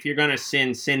 like, if you're gonna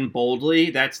sin boldly.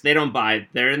 They don't buy.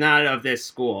 They're not of this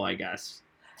school, I guess.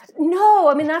 No,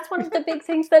 I mean, that's one of the big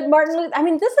things that Martin Luther, I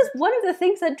mean, this is one of the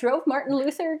things that drove Martin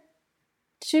Luther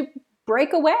to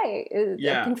break away.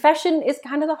 Yeah. Confession is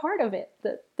kind of the heart of it,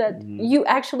 that you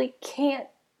actually can't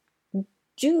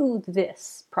do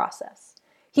this process.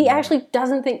 He actually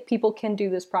doesn't think people can do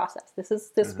this process. This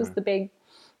was the big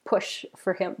push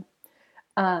for him.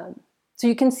 So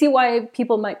you can see why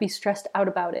people might be stressed out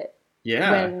about it.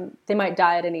 Yeah. When they might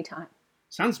die at any time.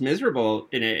 Sounds miserable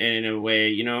in a way,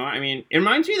 you know. I mean, it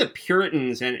reminds me of the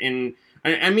Puritans, and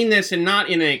I mean this, and not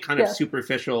in a kind of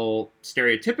superficial,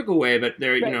 stereotypical way, but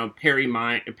they're, you know, Perry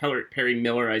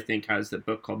Miller, I think, has the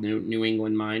book called New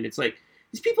England Mind. It's like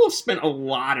these people have spent a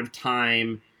lot of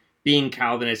time being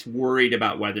Calvinists, worried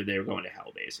about whether they were going to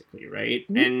hell, basically, right?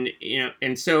 Mm-hmm. And you know,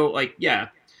 and so like, yeah,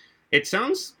 it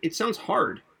sounds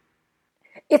hard.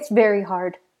 It's very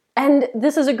hard. And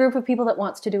this is a group of people that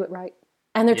wants to do it right.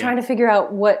 And they're trying to figure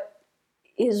out what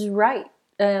is right.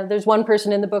 There's one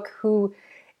person in the book who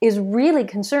is really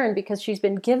concerned because she's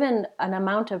been given an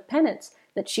amount of penance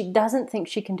that she doesn't think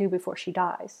she can do before she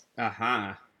dies.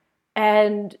 Uh-huh.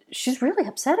 And she's really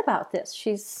upset about this.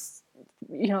 She's,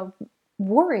 you know,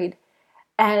 worried.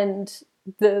 And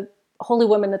the holy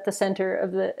woman at the center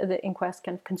of the inquest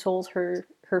kind of consoles her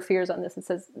fears on this and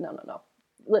says, no.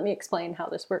 Let me explain how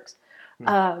this works.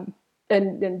 And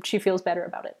she feels better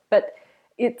about it. But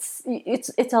it's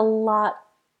a lot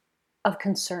of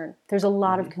concern. There's a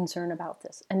lot of concern about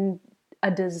this and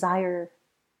a desire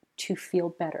to feel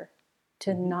better,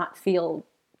 to not feel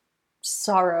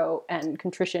sorrow and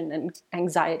contrition and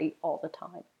anxiety all the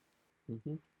time.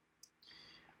 Mm-hmm.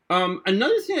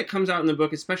 Another thing that comes out in the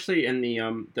book, especially in the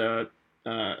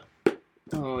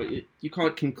you call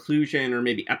it conclusion or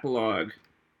maybe epilogue.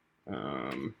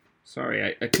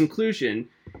 A conclusion.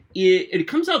 It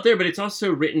comes out there, but it's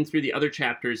also written through the other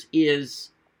chapters.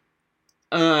 Is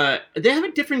they have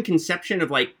a different conception of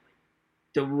like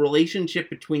the relationship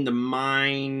between the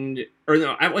mind, or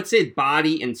no, I would say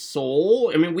body and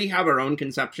soul. I mean, we have our own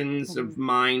conceptions of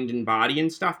mind and body and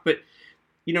stuff, but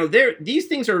you know, these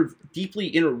things are deeply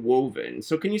interwoven.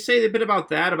 So can you say a bit about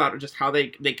that, about just how they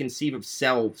conceive of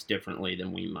selves differently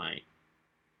than we might?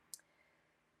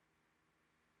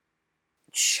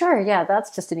 Sure, yeah,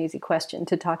 that's just an easy question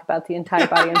to talk about the entire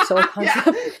body and soul concept.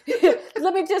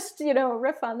 Let me just,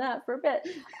 riff on that for a bit.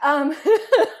 I'm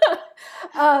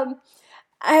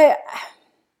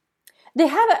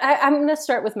going to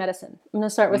start with medicine. I'm going to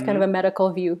start with kind of a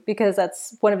medical view because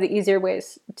that's one of the easier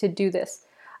ways to do this.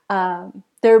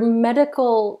 Their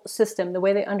medical system, the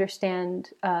way they understand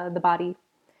the body,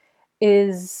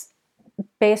 is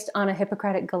based on a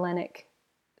Hippocratic Galenic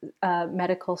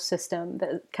medical system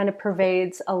that kind of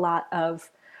pervades a lot of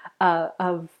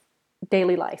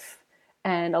daily life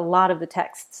and a lot of the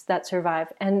texts that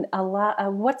survive. And a lot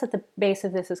of what's at the base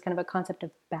of this is kind of a concept of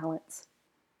balance.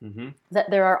 Mm-hmm. That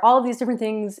there are all of these different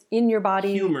things in your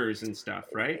body. Humors and stuff,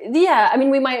 right? Yeah, I mean,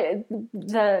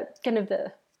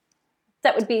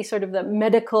 that would be sort of the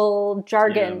medical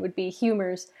jargon would be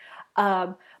humors.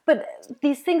 But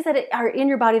these things that are in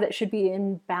your body that should be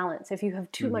in balance. If you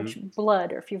have too much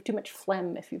blood, or if you have too much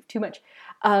phlegm, if you have too much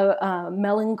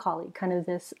melancholy, kind of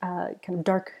this kind of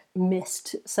dark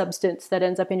mist substance that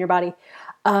ends up in your body.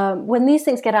 When these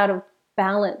things get out of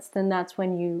balance, then that's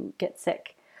when you get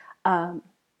sick. And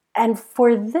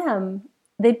for them,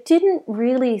 they didn't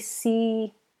really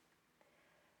see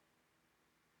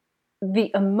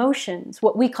the emotions,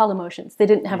 what we call emotions, they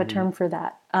didn't have a term for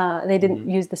that. They didn't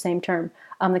use the same term.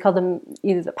 They called them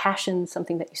either the passions,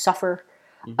 something that you suffer,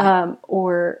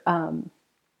 or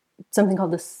something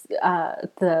called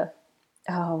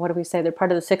what do we say? They're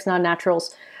part of the six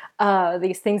non-naturals.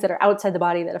 These things that are outside the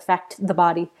body that affect the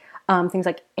body. Things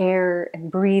like air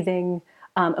and breathing.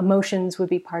 Emotions would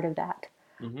be part of that.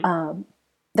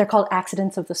 They're called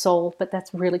accidents of the soul, but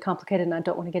that's really complicated, and I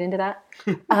don't want to get into that.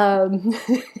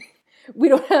 We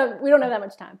don't have that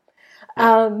much time.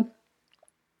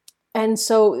 And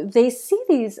so they see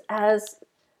these as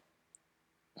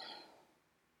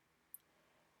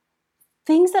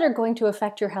things that are going to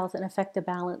affect your health and affect the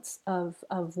balance of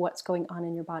what's going on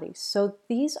in your body. So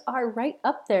these are right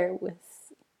up there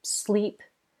with sleep,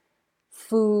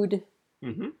 food,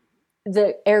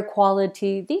 the air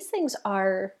quality. These things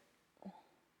are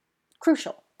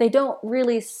crucial. They don't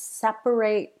really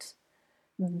separate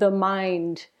the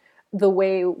mind the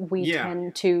way we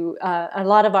tend to. A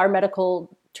lot of our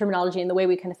medical terminology and the way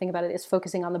we kind of think about it is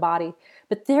focusing on the body,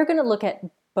 but they're going to look at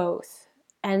both.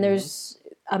 And there's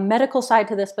a medical side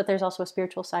to this, but there's also a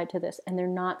spiritual side to this, and they're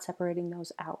not separating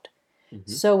those out.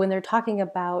 So when they're talking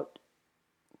about,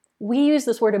 we use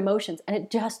this word emotions, and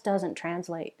it just doesn't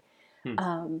translate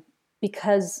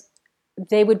because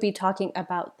they would be talking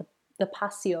about the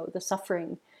passio, the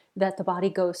suffering that the body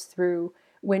goes through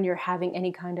when you're having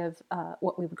any kind of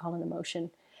what we would call an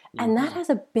emotion. And that has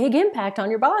a big impact on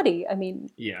your body. I mean,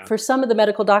 for some of the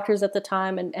medical doctors at the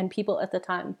time and people at the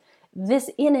time, this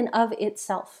in and of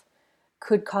itself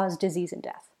could cause disease and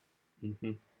death.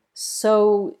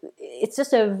 So it's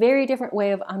just a very different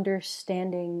way of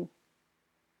understanding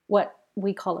what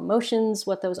we call emotions,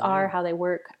 what those are, how they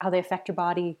work, how they affect your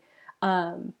body.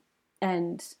 And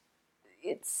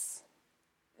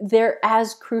they're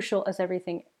as crucial as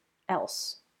everything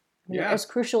else. I mean, as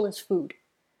crucial as food.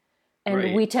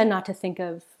 And we tend not to think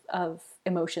of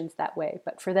emotions that way,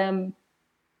 but for them,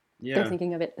 they're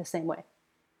thinking of it the same way.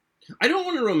 I don't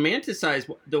want to romanticize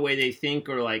the way they think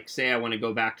or like say I want to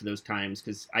go back to those times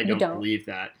because I don't believe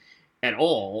that at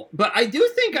all. But I do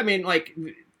think, I mean, like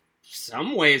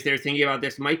some ways they're thinking about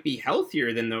this might be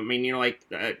healthier than I mean, you know, like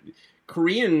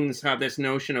Koreans have this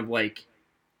notion of like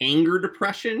anger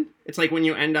depression. It's like when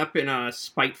you end up in a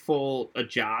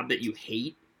job that you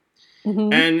hate.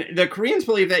 And the Koreans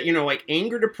believe that, you know, like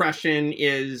anger depression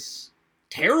is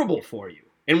terrible for you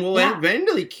and will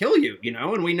eventually kill you, you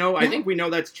know, and we know, I think we know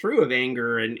that's true of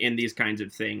anger and these kinds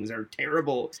of things are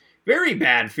terrible, very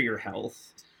bad for your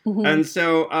health. And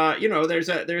so, you know,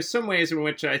 there's some ways in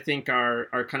which I think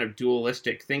our kind of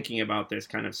dualistic thinking about this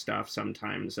kind of stuff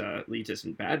sometimes leads us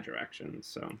in bad directions.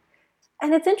 So.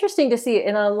 And it's interesting to see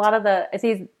in a lot of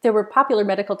there were popular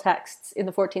medical texts in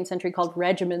the 14th century called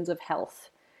regimens of health.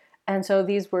 And so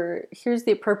these were, here's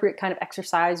the appropriate kind of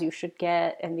exercise you should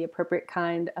get and the appropriate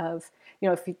kind of, you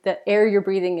know, if the air you're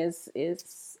breathing is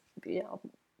you know,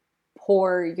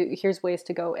 poor, here's ways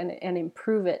to go and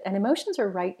improve it. And emotions are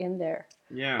right in there.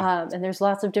 And there's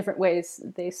lots of different ways.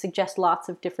 They suggest lots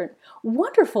of different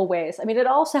wonderful ways. I mean, it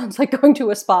all sounds like going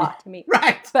to a spa to me.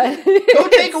 But go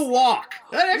take a walk.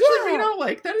 That actually, you know,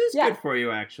 like that is good for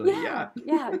you actually.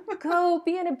 Go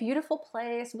be in a beautiful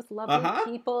place with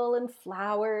lovely people and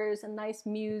flowers and nice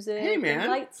music and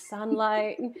light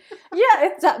sunlight. And,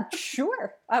 it's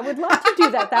sure. I would love to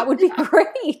do that. That would be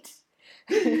great.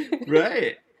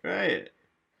 Right.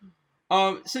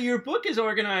 So your book is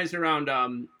organized around,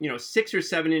 you know, 6 or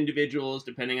 7 individuals,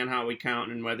 depending on how we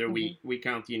count and whether we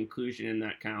count the inclusion in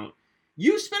that count.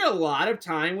 You spent a lot of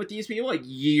time with these people, like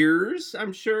years,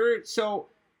 I'm sure. So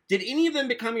did any of them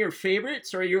become your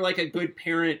favorites, or you're like a good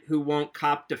parent who won't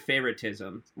cop to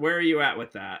favoritism? Where are you at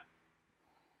with that?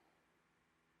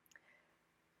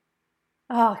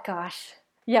 Oh, gosh.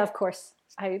 Yeah, of course.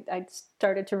 I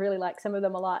started to really like some of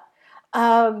them a lot.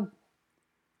 One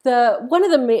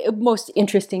of the most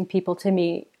interesting people to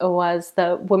me was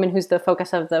the woman who's the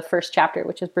focus of the first chapter,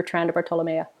 which is Bertrande de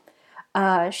Bartolomea.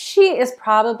 She is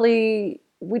probably,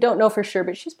 we don't know for sure,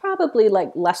 but she's probably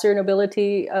like lesser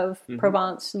nobility of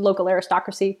Provence, local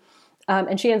aristocracy.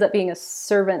 And she ends up being a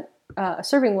serving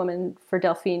woman for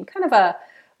Delphine, kind of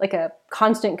a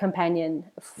constant companion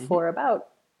for about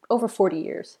over 40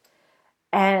 years.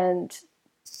 And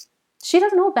she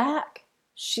doesn't hold back.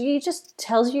 She just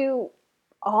tells you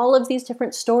all of these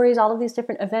different stories, all of these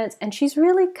different events. And she's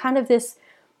really kind of this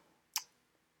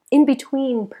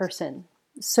in-between person.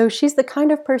 So she's the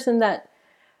kind of person that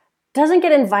doesn't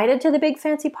get invited to the big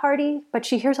fancy party, but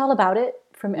she hears all about it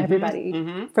from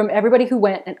everybody, from everybody who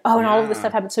went and all of this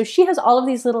stuff happened. So she has all of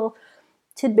these little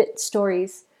tidbit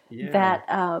stories that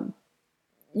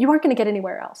you aren't going to get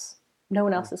anywhere else. No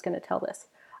one else is going to tell this.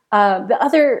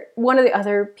 One of the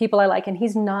other people I like, and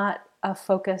he's not a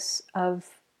focus of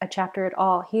a chapter at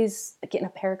all. He's getting a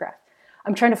paragraph.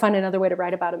 I'm trying to find another way to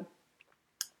write about him.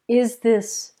 Is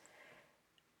this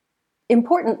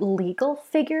important legal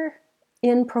figure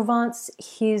in Provence?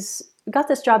 He's got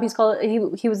this job.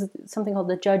 He was something called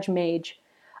the Judge Mage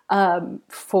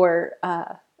for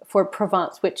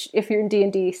Provence, which, if you're in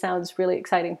D&D, sounds really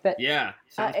exciting. But yeah,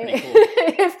 sounds pretty cool.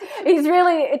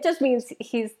 it just means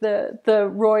he's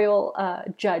the royal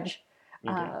judge.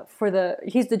 Okay.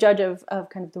 He's the judge of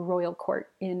kind of the royal court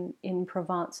in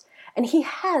Provence. And he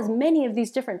has many of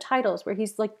these different titles where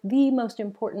he's like the most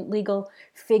important legal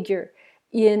figure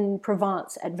in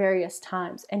Provence at various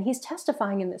times. And he's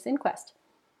testifying in this inquest.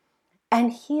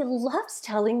 And he loves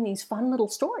telling these fun little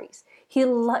stories.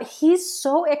 He's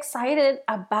so excited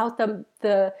about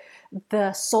the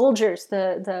soldiers,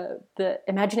 the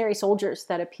imaginary soldiers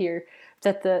that appear,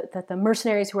 that the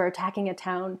mercenaries who are attacking a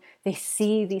town, they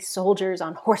see these soldiers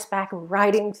on horseback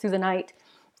riding through the night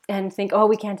and think, oh,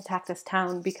 we can't attack this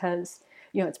town because,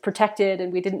 it's protected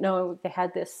and we didn't know they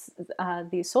had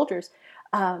these soldiers.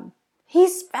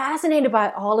 He's fascinated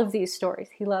by all of these stories.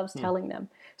 He loves telling them.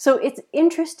 So it's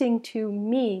interesting to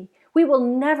me. We will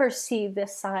never see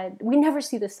this side. We never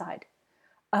see this side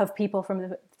of people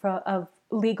of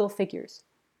legal figures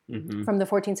from the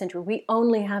 14th century. We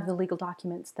only have the legal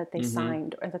documents that they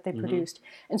signed or that they produced.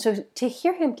 And so to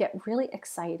hear him get really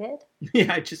excited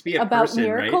just be a about person,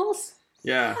 miracles.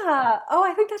 Right? Yeah. Oh,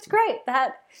 I think that's great.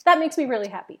 That makes me really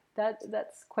happy.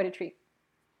 That's quite a treat.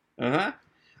 Uh-huh.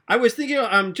 I was thinking,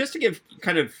 just to give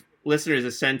kind of listeners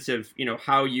a sense of,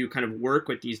 how you kind of work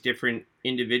with these different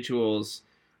individuals.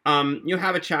 You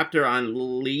have a chapter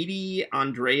on Lady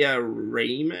Andrea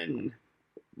Raymond.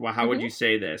 Well, how would you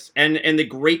say this? And the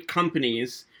great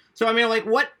companies. So, I mean, like,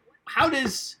 how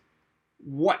does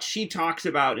what she talks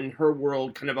about in her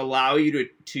world kind of allow you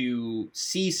to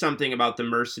see something about the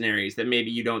mercenaries that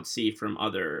maybe you don't see from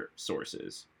other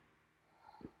sources?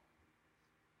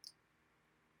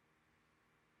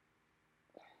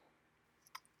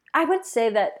 I would say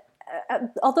that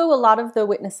although a lot of the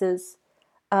witnesses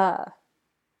talk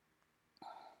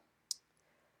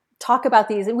about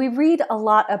these, and we read a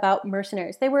lot about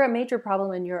mercenaries. They were a major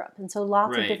problem in Europe, and so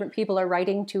lots of different people are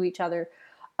writing to each other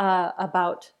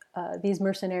about these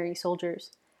mercenary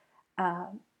soldiers.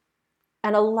 And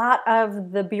a lot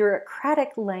of the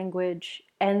bureaucratic language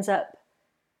ends up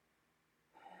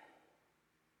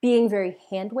being very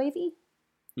hand-wavy.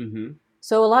 Mm-hmm.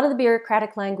 So a lot of the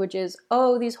bureaucratic language is,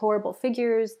 oh, these horrible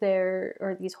figures,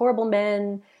 or these horrible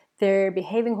men, they're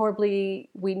behaving horribly.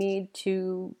 We need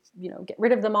to, get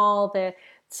rid of them all.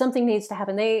 Something needs to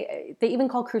happen. They even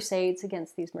call crusades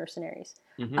against these mercenaries,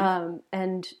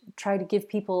 and try to give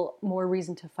people more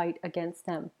reason to fight against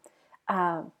them.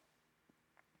 And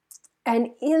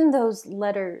in those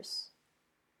letters,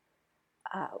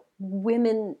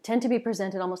 women tend to be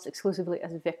presented almost exclusively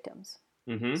as victims.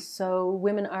 Mm-hmm. So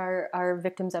women are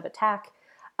victims of attack,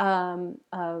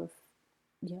 of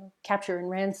capture and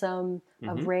ransom,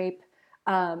 of rape.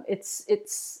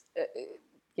 It's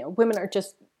women are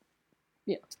just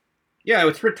Yeah,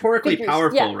 it's rhetorically figures.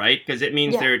 Powerful, right? Because it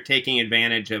means they're taking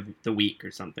advantage of the weak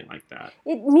or something like that.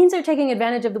 It means they're taking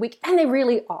advantage of the weak, and they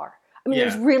really are. I mean,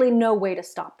 there's really no way to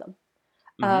stop them.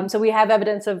 So we have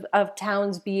evidence of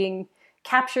towns being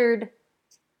captured,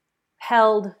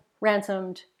 held,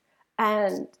 ransomed,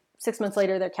 and 6 months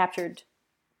later they're captured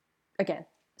again.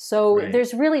 So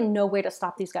there's really no way to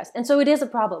stop these guys. And so it is a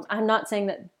problem. I'm not saying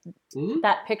that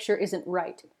that picture isn't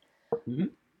right. Mm-hmm.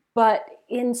 But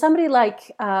in somebody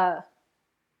like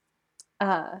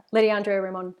Lady Andrea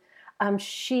Raymond,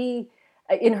 she,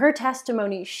 in her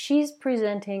testimony, she's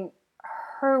presenting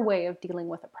her way of dealing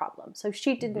with a problem. So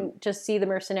she didn't just see the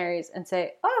mercenaries and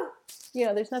say, oh,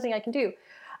 there's nothing I can do.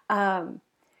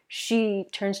 She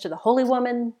turns to the holy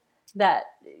woman that,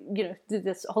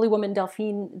 this holy woman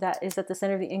Delphine that is at the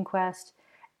center of the inquest,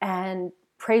 and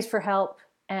prays for help,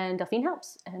 and Delphine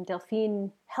helps. And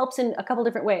Delphine helps in a couple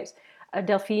different ways.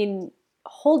 Delphine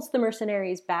holds the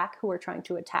mercenaries back who are trying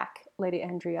to attack Lady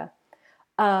Andrea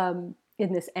in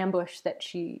this ambush that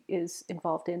she is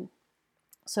involved in.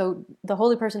 So the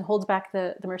holy person holds back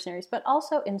the mercenaries, but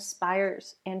also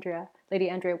inspires Lady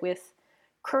Andrea, with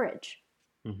courage.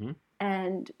 Mm-hmm.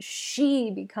 And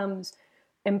she becomes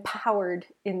empowered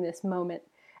in this moment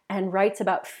and writes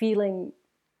about feeling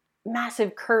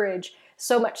massive courage,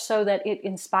 so much so that it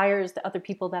inspires the other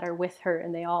people that are with her,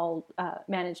 and they all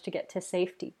manage to get to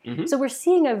safety. Mm-hmm. So we're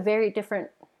seeing a very different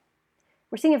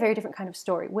kind of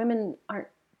story. Women aren't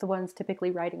the ones typically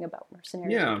writing about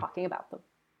mercenaries and talking about them.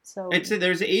 So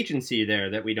there's agency there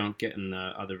that we don't get in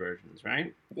the other versions,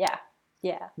 right? Yeah.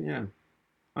 Yeah,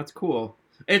 that's cool.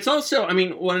 It's also, I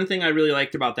mean, one thing I really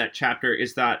liked about that chapter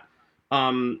is that,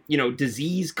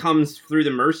 disease comes through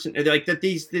the like that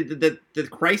the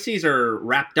crises are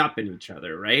wrapped up in each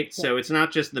other, right? Yeah. So it's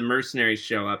not just the mercenaries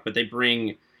show up, but they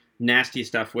bring nasty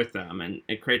stuff with them, and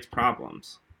it creates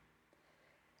problems.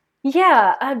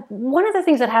 Yeah, one of the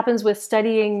things that happens with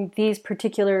studying these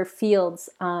particular fields,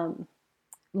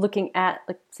 looking at,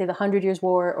 like, say, the 100 Years'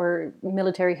 War or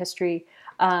military history,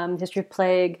 history of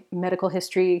plague, medical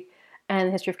history, and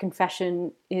the history of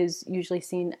confession is usually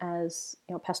seen as,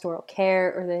 pastoral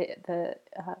care or the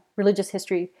religious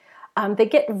history. They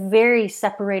get very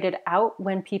separated out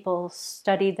when people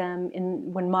study them,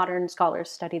 when modern scholars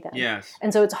study them. Yes.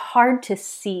 And so it's hard to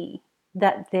see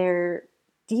that they're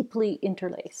deeply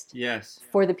interlaced. Yes.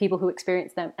 For the people who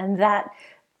experience them. And that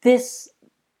this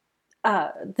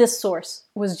source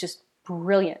was just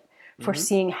brilliant for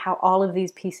seeing how all of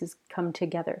these pieces come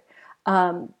together.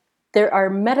 There are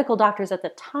medical doctors at the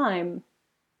time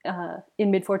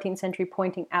in mid-14th century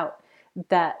pointing out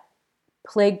that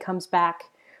plague comes back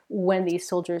when these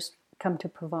soldiers come to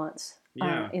Provence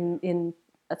in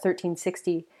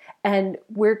 1360. And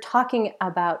we're gging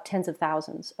about tens of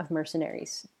thousands of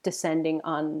mercenaries descending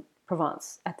on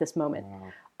Provence at this moment.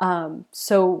 Wow.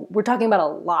 So we're talking about a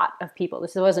lot of people.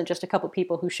 This wasn't just a couple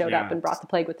people who showed up and brought the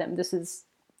plague with them. This is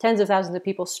tens of thousands of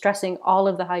people stressing all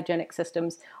of the hygienic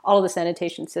systems, all of the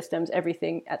sanitation systems,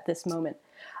 everything at this moment.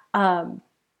 And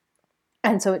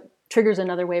so it triggers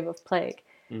another wave of plague.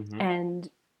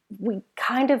 And we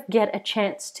kind of get a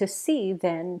chance to see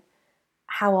then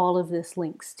how all of this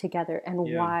links together and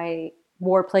why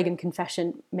war, plague, and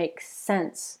confession makes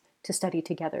sense to study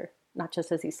together, not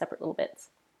just as these separate little bits.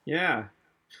 Yeah.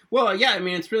 Well, yeah, I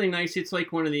mean, it's really nice. It's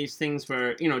like one of these things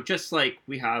where, just like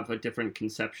we have a different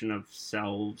conception of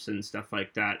selves and stuff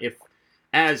like that, if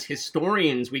as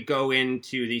historians we go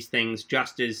into these things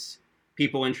just as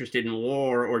people interested in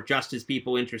war or just as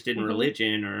people interested in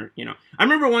religion or, I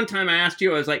remember one time I asked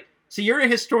you, I was like, so you're a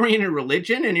historian of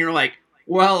religion? And you're like,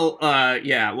 well,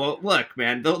 yeah, well, look,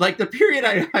 man, the period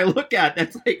I look at,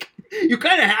 that's like, you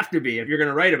kind of have to be if you're going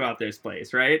to write about this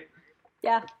place, right?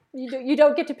 Yeah. You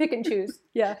don't get to pick and choose.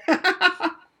 Yeah.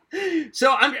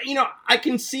 So I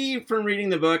can see from reading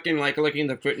the book and like looking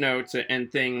at the footnotes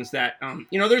and things that,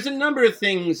 there's a number of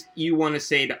things you want to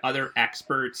say to other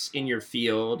experts in your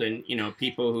field and,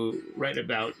 people who write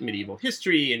about medieval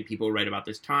history and people who write about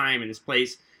this time and this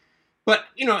place. But,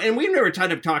 and we've never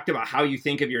kind of talked about how you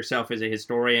think of yourself as a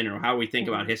historian or how we think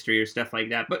about history or stuff like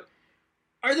that. But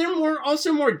are there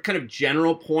more kind of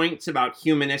general points about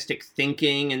humanistic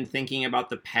thinking and thinking about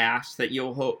the past that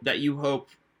you hope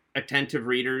attentive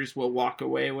readers will walk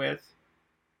away with?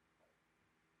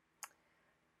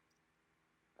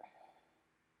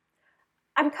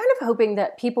 I'm kind of hoping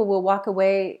that people will walk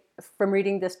away from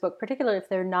reading this book, particularly if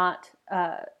they're not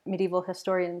medieval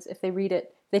historians, if they read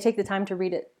it, they take the time to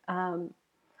read it,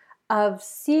 of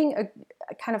seeing a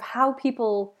kind of how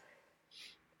people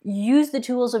use the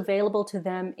tools available to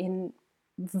them in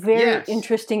very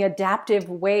interesting, adaptive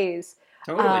ways.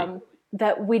 Totally.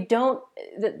 That we don't...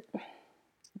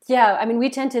 we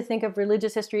tend to think of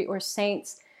religious history or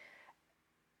saints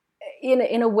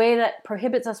in a way that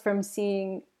prohibits us from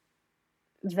seeing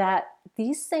that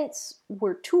these saints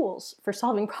were tools for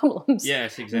solving problems.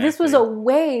 Yes, exactly. This was a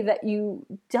way that you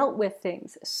dealt with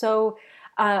things. So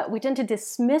we tend to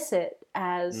dismiss it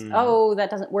as, oh, that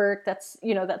doesn't work. That's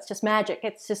just magic.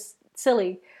 It's just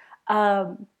silly.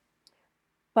 But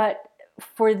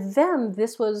for them,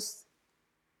 this was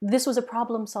a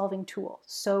problem-solving tool.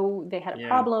 So they had a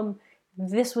problem.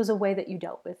 This was a way that you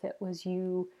dealt with it. Was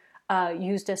you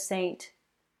used a saint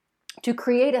to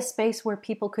create a space where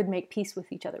people could make peace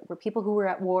with each other, where people who were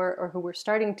at war or who were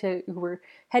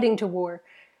heading to war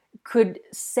could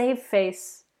save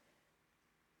face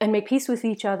and make peace with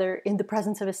each other in the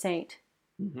presence of a saint,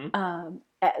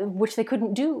 which they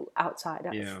couldn't do outside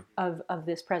of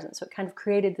this presence. So it kind of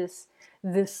created this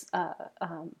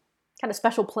kind of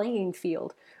special playing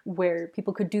field where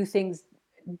people could do things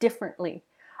differently.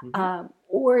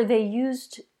 Or they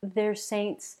used their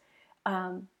saints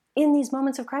in these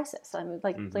moments of crisis. I mean,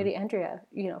 like Lady Andrea,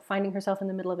 finding herself in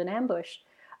the middle of an ambush.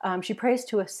 She prays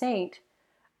to a saint,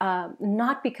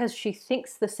 not because she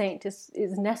thinks the saint is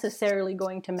necessarily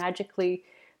going to magically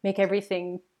make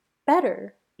everything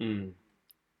better,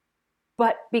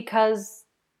 but because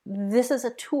this is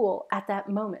a tool at that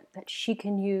moment that she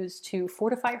can use to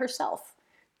fortify herself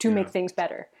to make things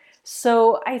better.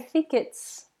 So I think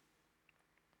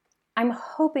I'm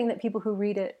hoping that people who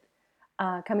read it,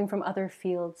 coming from other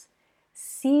fields,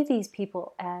 see these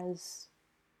people as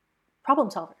problem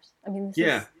solvers. I mean,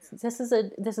 this is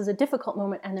a difficult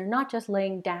moment, and they're not just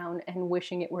laying down and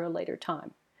wishing it were a later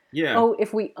time. Yeah. Oh,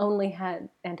 if we only had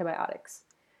antibiotics,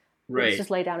 right. Let's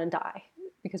just lay down and die,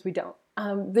 because we don't.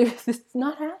 It's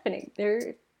not happening.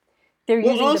 They're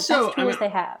using the best tools they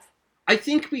have. I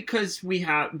think because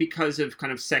of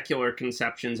kind of secular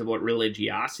conceptions of what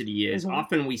religiosity is,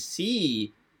 often we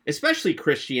see, especially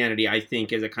Christianity, I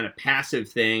think, as a kind of passive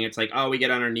thing. It's like, oh, we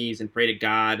get on our knees and pray to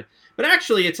God. But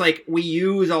actually, it's like we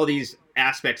use all these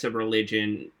aspects of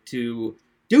religion to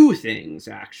do things,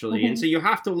 actually. And so you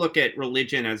have to look at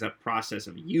religion as a process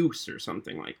of use or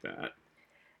something like that.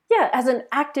 Yeah, as an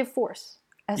active force,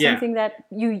 as something that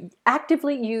you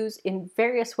actively use in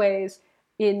various ways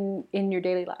in your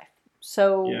daily life.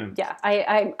 So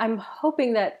I'm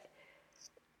hoping that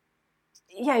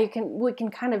we can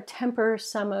kind of temper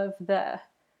some of the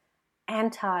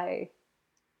anti-medieval,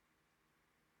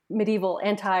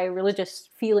 anti-religious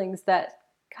feelings that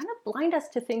kind of blind us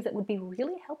to things that would be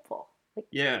really helpful. Like,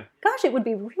 gosh, it would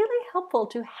be really helpful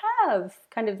to have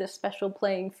kind of this special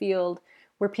playing field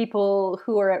where people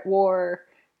who are at war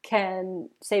can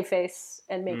save face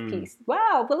and make peace.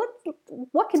 Wow, well,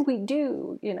 what can we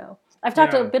do? You know, I've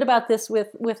talked a bit about this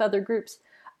with other groups,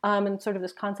 and sort of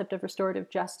this concept of restorative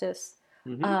justice,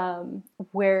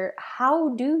 where how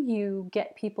do you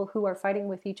get people who are fighting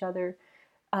with each other?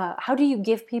 How do you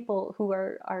give people who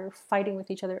are fighting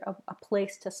with each other a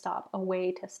place to stop, a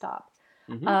way to stop?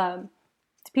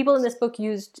 People in this book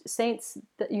used a saint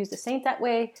that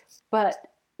way, but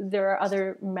there are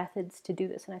other methods to do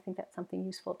this, and I think that's something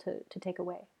useful to take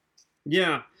away.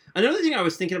 Yeah. Another thing I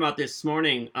was thinking about this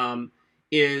morning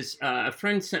is a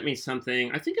friend sent me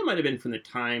something. I think it might have been from the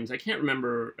Times. I can't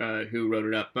remember who wrote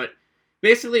it up, but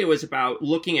basically it was about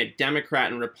looking at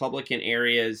Democrat and Republican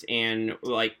areas and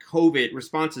like COVID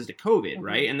responses to COVID,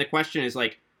 right? And the question is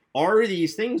like, are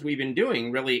these things we've been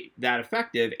doing really that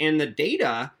effective? And the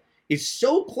data is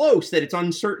so close that it's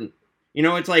uncertain. You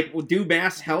know, it's like, well, do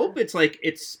masks help? It's like,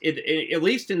 at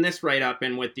least in this write-up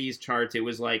and with these charts, it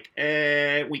was like,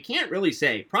 we can't really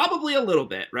say. Probably a little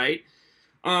bit, right?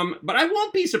 But I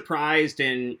won't be surprised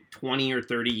in 20 or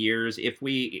 30 years if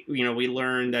we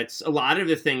learn that a lot of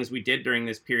the things we did during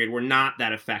this period were not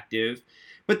that effective.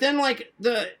 But then, like,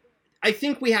 I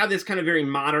think we have this kind of very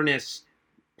modernist,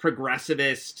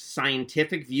 progressivist,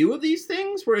 scientific view of these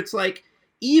things where it's like,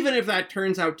 even if that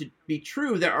turns out to be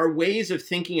true, there are ways of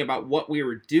thinking about what we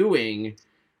were doing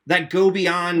that go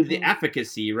beyond the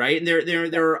efficacy, right?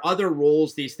 There are other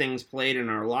roles these things played in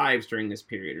our lives during this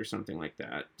period or something like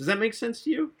that. Does that make sense to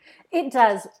you? It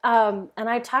does. And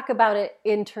I talk about it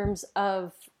in terms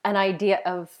of an idea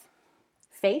of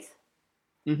faith,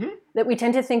 that we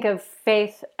tend to think of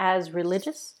faith as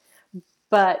religious,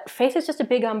 but faith is just a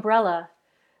big umbrella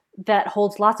that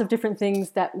holds lots of different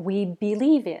things that we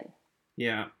believe in.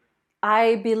 Yeah.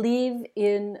 I believe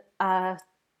in,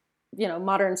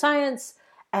 modern science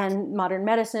and modern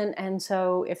medicine. And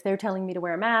so if they're telling me to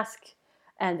wear a mask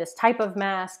and this type of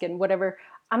mask and whatever,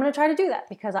 I'm going to try to do that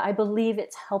because I believe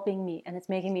it's helping me and it's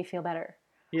making me feel better.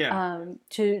 Yeah.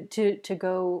 To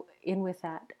go in with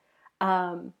that.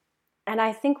 And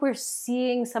I think we're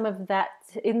seeing some of that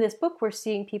in this book. We're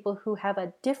seeing people who have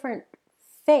a different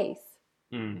faith.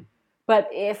 But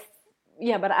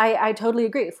I totally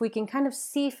agree. If we can kind of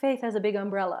see faith as a big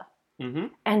umbrella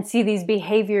and see these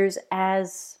behaviors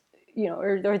as,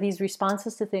 or these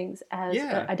responses to things as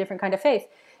a different kind of faith,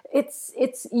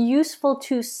 it's useful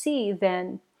to see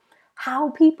then how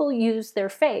people use their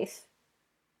faith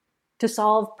to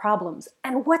solve problems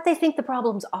and what they think the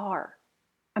problems are.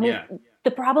 I mean,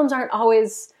 the problems aren't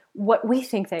always what we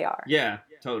think they are. Yeah,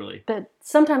 totally. But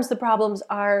sometimes the problems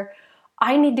are,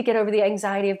 I need to get over the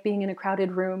anxiety of being in a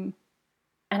crowded room.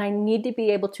 And I need to be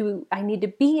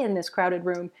in this crowded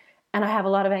room, and I have a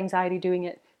lot of anxiety doing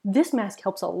it. This mask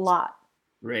helps a lot.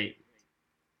 Right.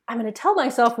 I'm going to tell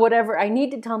myself whatever I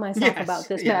need to tell myself about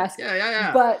this mask.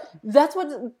 Yeah. But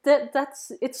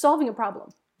that's it's solving a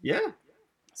problem. Yeah. Totally.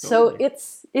 So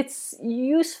it's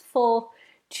useful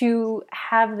to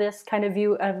have this kind of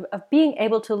view of being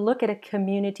able to look at a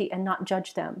community and not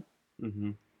judge them.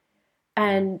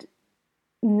 And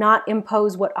not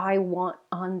impose what I want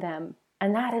on them.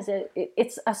 And that is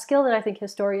it's a skill that I think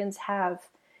historians have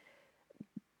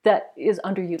that is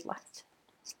underutilized.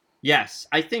 Yes,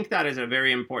 I think that is a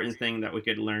very important thing that we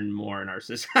could learn more in our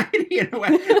society. In a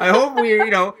way. I hope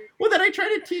that I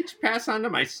try to pass on to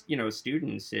my,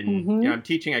 students. And I'm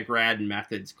teaching a grad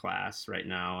methods class right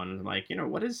now, and I'm like,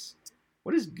 what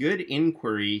is good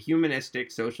inquiry,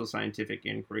 humanistic, social scientific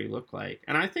inquiry look like?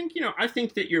 And I think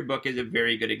that your book is a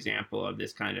very good example of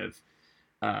this kind of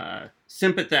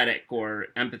sympathetic or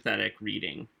empathetic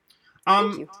reading.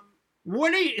 Thank you.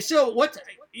 What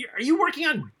are you working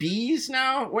on bees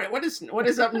now? What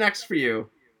is up next for you?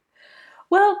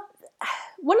 Well,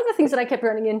 one of the things that I kept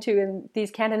running into in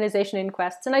these canonization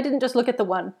inquests, and I didn't just look at the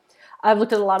one, I've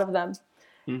looked at a lot of them,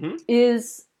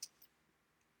 is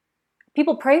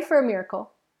people pray for a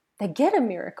miracle, they get a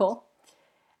miracle,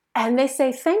 and they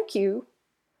say thank you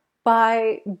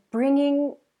by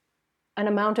bringing an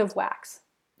amount of wax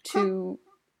to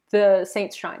the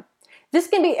saint's shrine. This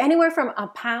can be anywhere from a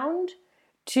pound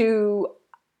to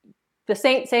the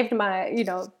saint saved my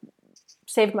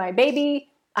baby.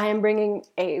 I am bringing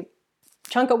a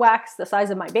chunk of wax the size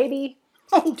of my baby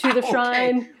to the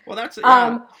shrine. Okay. Well, that's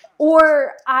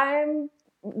or I'm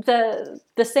the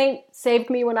saint saved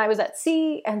me when I was at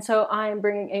sea, and so I'm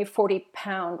bringing a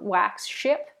 40-pound wax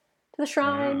ship to the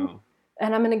shrine,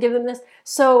 and I'm going to give them this.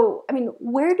 So, I mean,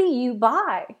 where do you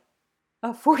buy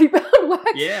a 40-pound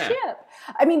wax ship?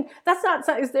 I mean, that's not.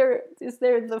 Is there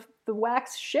the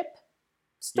wax ship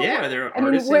store? Yeah, there are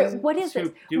artisans. What is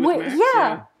this?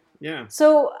 Yeah.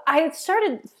 So I had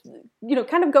started,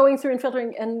 kind of going through and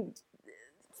filtering and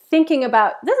thinking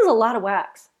about, this is a lot of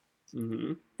wax.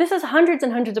 Mm-hmm. This is hundreds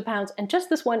and hundreds of pounds. And just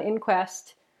this one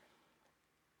inquest,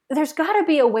 there's got to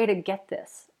be a way to get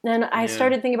this. And I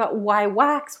started thinking about why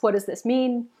wax? What does this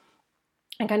mean?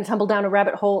 And kind of tumbled down a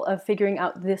rabbit hole of figuring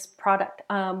out this product.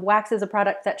 Wax is a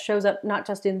product that shows up not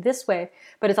just in this way,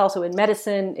 but it's also in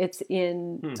medicine. It's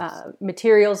in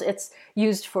materials. It's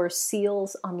used for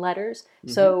seals on letters.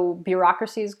 Mm-hmm. So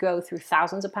bureaucracies go through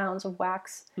thousands of pounds of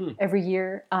wax every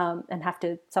year and have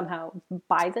to somehow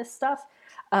buy this stuff.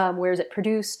 Where is it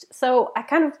produced? So I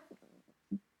kind of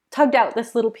tugged out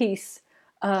this little piece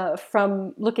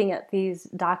from looking at these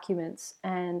documents,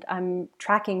 and I'm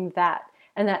tracking that.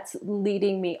 And that's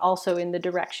leading me also in the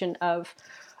direction of,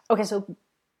 okay, so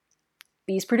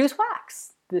bees produce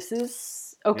wax. This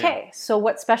is okay. Yeah. So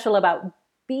what's special about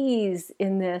bees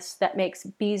in this that makes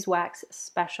beeswax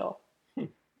special?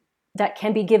 That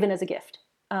can be given as a gift.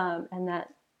 And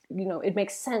that, it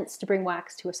makes sense to bring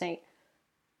wax to a saint.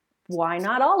 Why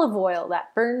not olive oil?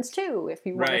 That burns too, if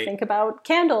you want to think about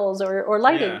candles or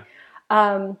lighting.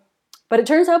 Yeah. But it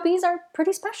turns out bees are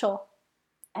pretty special.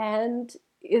 And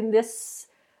in this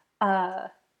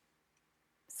kind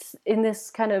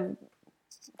of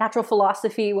natural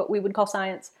philosophy, what we would call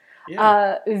science,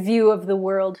 view of the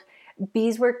world,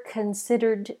 bees were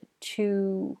considered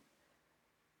to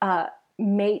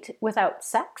mate without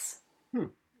sex.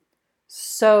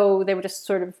 So they were just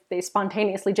they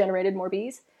spontaneously generated more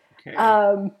bees.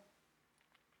 Okay.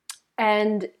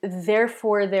 And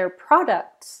therefore their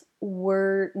products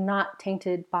were not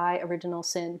tainted by original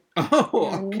sin.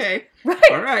 Okay.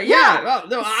 Right. All right. Yeah. Well,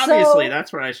 no, obviously,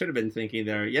 that's what I should have been thinking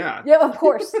there. Yeah. Yeah, of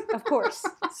course.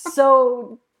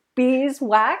 So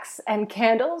beeswax and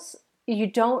candles, you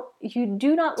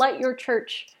do not light your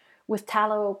church with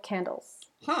tallow candles.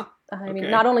 Huh. I mean,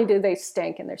 not only do they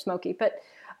stink and they're smoky, but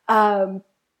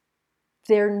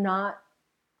they're not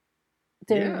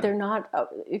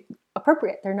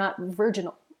appropriate. They're not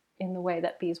virginal in the way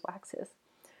that beeswax is.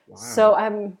 Wow. So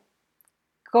I'm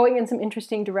going in some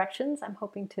interesting directions. I'm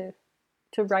hoping to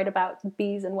write about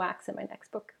bees and wax in my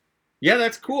next book. Yeah,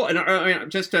 that's cool. And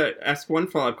just to ask one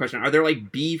follow-up question, are there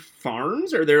bee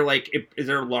farms? Are there is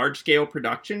there large-scale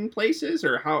production places,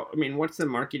 or what's the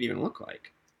market even look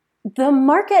like? The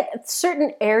market,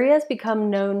 certain areas become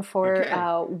known for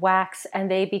wax,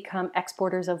 and they become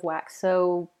exporters of wax.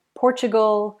 So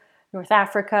Portugal, North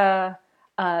Africa,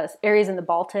 areas in the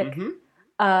Baltic,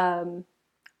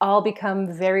 all become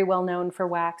very well known for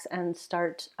wax and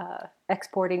start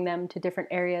exporting them to different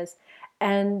areas.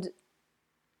 And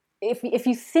if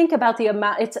you think about the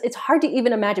amount, it's hard to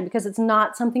even imagine because it's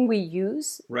not something we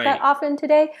use that often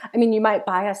today. I mean, you might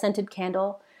buy a scented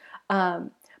candle,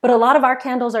 but a lot of our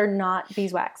candles are not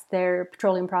beeswax. They're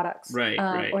petroleum products,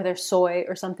 or they're soy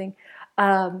or something.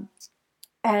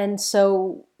 And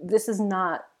so this is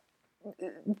not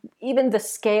even the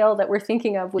scale that we're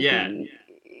thinking of would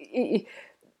be.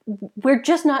 We're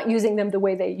just not using them the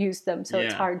way they used them. So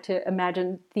it's hard to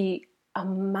imagine the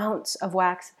amounts of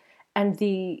wax and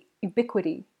the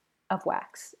ubiquity of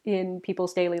wax in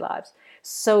people's daily lives.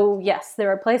 So yes, there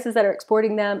are places that are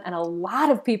exporting them, and a lot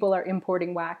of people are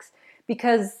importing wax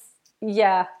because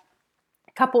a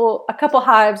couple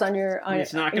hives on your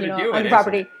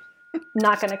property,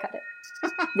 not going to cut it.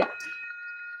 Yeah.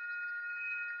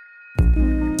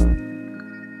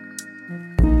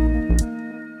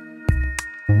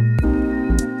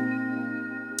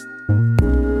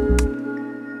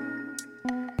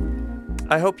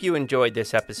 I hope you enjoyed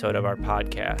this episode of our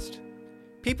podcast.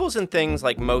 Peoples and things,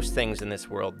 like most things in this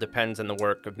world, depends on the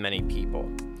work of many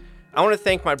people. I want to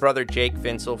thank my brother Jake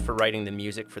Vinsel for writing the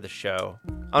music for the show.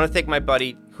 I want to thank my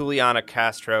buddy Juliana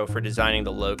Castro for designing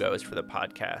the logos for the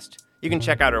podcast. You can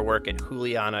check out her work at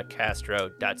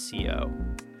julianacastro.co.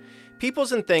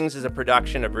 Peoples and Things is a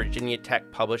production of Virginia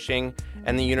Tech Publishing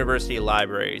and the University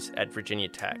Libraries at Virginia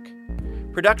Tech.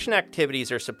 Production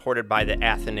activities are supported by the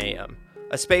Athenaeum,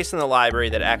 a space in the library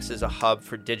that acts as a hub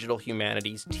for digital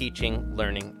humanities teaching,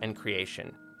 learning, and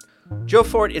creation. Joe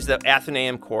Ford is the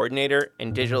Athenaeum coordinator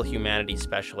and digital humanities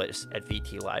specialist at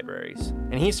VT Libraries,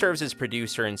 and he serves as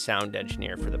producer and sound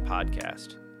engineer for the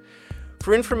podcast.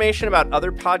 For information about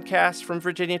other podcasts from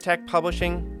Virginia Tech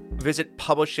Publishing, visit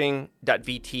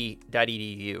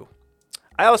publishing.vt.edu.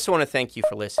 I also want to thank you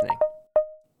for listening.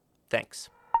 Thanks.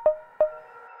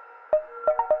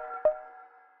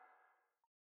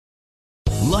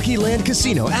 Lucky Land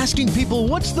Casino, asking people,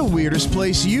 what's the weirdest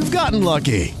place you've gotten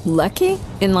lucky? Lucky?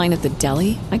 In line at the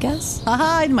deli, I guess?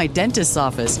 Aha, in my dentist's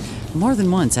office. More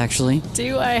than once, actually.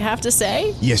 Do I have to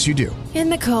say? Yes, you do. In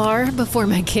the car before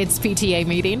my kids' PTA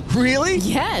meeting. Really?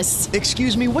 Yes.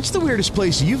 Excuse me, what's the weirdest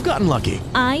place you've gotten lucky?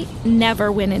 I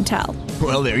never win and tell.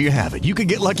 Well, there you have it. You can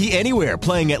get lucky anywhere,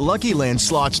 playing at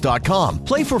LuckyLandSlots.com.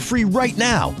 Play for free right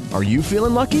now. Are you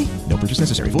feeling lucky? No purchase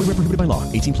necessary. Void where prohibited by law.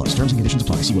 18+. Terms and conditions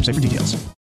apply. See website for details.